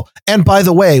 Oh, and by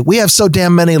the way, we have so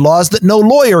damn many laws that no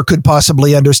lawyer could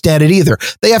possibly understand it either.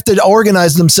 They have to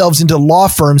organize themselves into law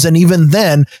firms, and even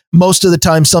then, most of the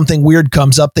time something weird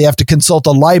comes up. They have to consult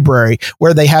a library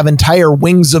where they have entire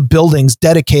wings of buildings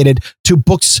dedicated to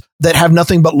books that have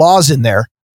nothing but laws in there.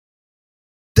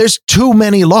 There's too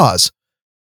many laws.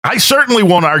 I certainly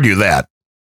won't argue that.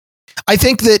 I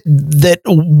think that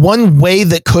one way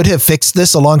that could have fixed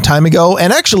this a long time ago,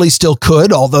 and actually still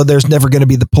could, although there's never going to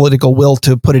be the political will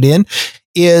to put it in,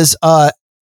 is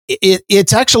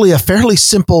it's actually a fairly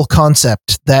simple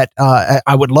concept that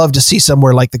I would love to see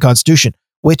somewhere like the Constitution,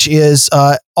 which is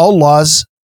all laws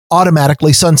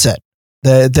automatically sunset.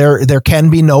 There can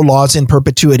be no laws in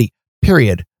perpetuity,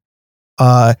 period.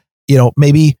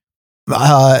 Maybe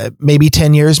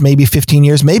 10 years, maybe 15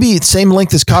 years, maybe same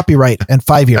length as copyright and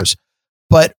 5 years.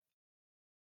 But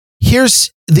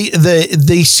here's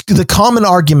the common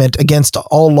argument against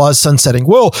all laws sunsetting.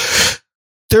 Well,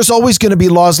 there's always going to be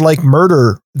laws like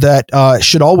murder that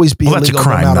should always be illegal, that's a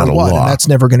crime, no matter not a what, law. and that's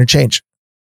never going to change.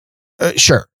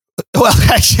 Sure. Well,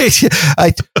 actually,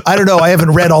 I don't know. I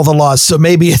haven't read all the laws, so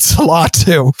maybe it's a law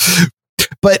too.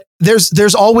 But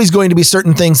there's always going to be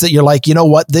certain things that you're like, you know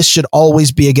what? This should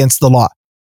always be against the law.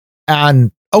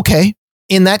 And okay,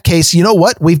 in that case, you know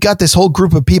what? We've got this whole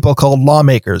group of people called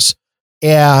lawmakers,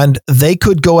 and they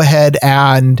could go ahead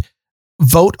and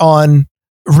vote on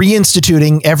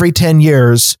reinstituting every 10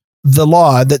 years the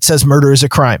law that says murder is a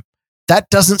crime. That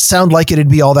doesn't sound like it'd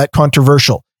be all that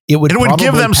controversial. It would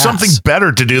give them something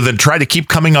better to do than try to keep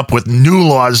coming up with new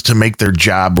laws to make their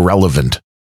job relevant.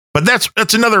 But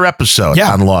that's another episode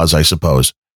on laws, I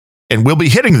suppose. And we'll be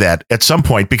hitting that at some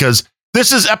point because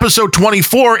this is episode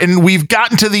 24 and we've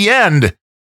gotten to the end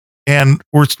and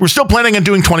we're still planning on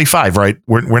doing 25, right?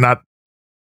 We're not.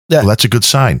 Yeah. Well, that's a good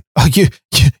sign. Oh,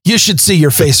 you should see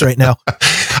your face right now.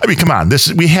 I mean, come on.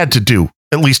 We had to do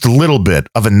at least a little bit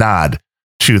of a nod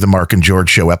to the Mark and George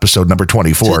Show, episode number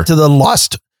 24. To the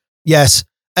lost. Yes.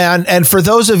 And for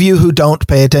those of you who don't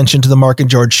pay attention to the Mark and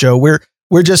George Show,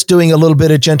 we're just doing a little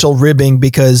bit of gentle ribbing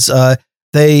because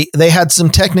they had some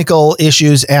technical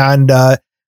issues and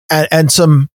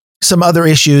some other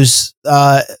issues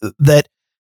that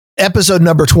episode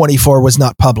number 24 was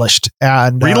not published.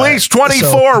 And release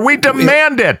 24. We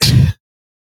demand it.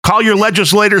 Call your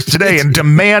legislators today and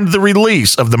demand the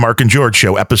release of the Mark and George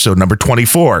Show, episode number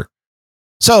 24.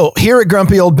 So here at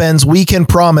Grumpy Old Ben's, we can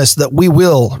promise that we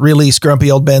will release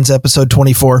Grumpy Old Ben's episode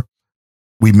 24.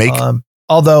 We make,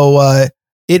 although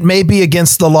it may be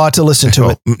against the law to listen to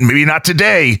it. Maybe not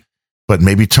today, but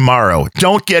maybe tomorrow.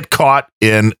 Don't get caught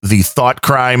in the thought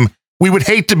crime. We would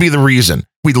hate to be the reason.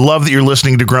 We love that you're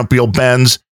listening to Grumpy Old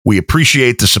Ben's. We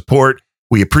appreciate the support.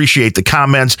 We appreciate the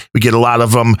comments. We get a lot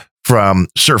of them from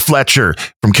Sir Fletcher,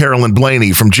 from Carolyn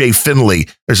Blaney, from Jay Finley.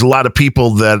 There's a lot of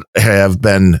people that have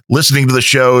been listening to the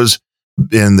shows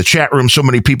in the chat room. So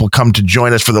many people come to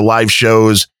join us for the live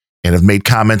shows and have made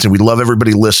comments, and we love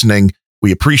everybody listening.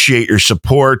 We appreciate your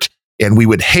support, and we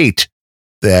would hate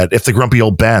that if the Grumpy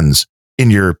Old Ben's in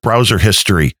your browser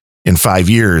history in 5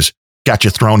 years got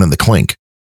you thrown in the clink.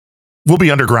 We'll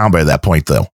be underground by that point,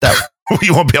 though.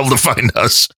 You won't be able to find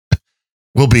us.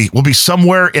 We'll be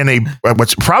somewhere in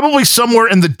what's probably somewhere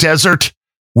in the desert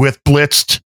with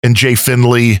Blitzed and Jay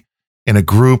Finley in a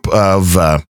group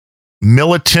of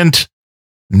militant,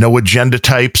 no agenda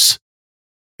types.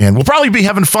 And we'll probably be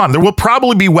having fun. There will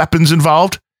probably be weapons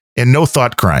involved and no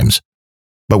thought crimes.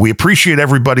 But we appreciate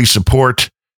everybody's support.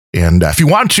 And if you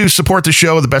want to support the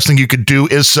show, the best thing you could do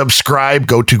is subscribe.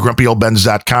 Go to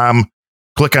grumpyoldbens.com.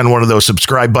 Click on one of those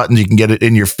subscribe buttons. You can get it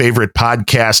in your favorite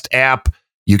podcast app.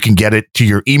 You can get it to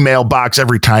your email box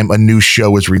every time a new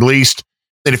show is released.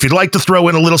 And if you'd like to throw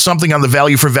in a little something on the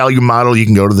value for value model, you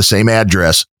can go to the same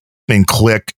address and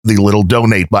click the little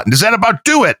donate button. Does that about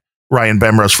do it, Ryan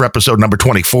Bemrose, for episode number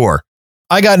 24?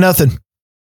 I got nothing.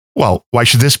 Well, why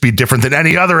should this be different than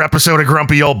any other episode of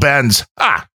Grumpy Old Ben's?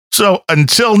 So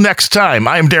until next time,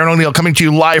 I am Darren O'Neill coming to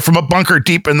you live from a bunker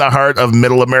deep in the heart of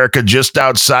Middle America, just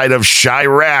outside of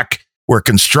Chirac, where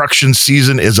construction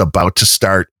season is about to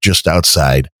start just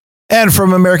outside. And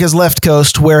from America's left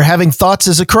coast, where having thoughts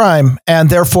is a crime and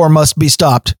therefore must be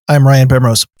stopped, I'm Ryan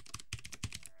Bemrose.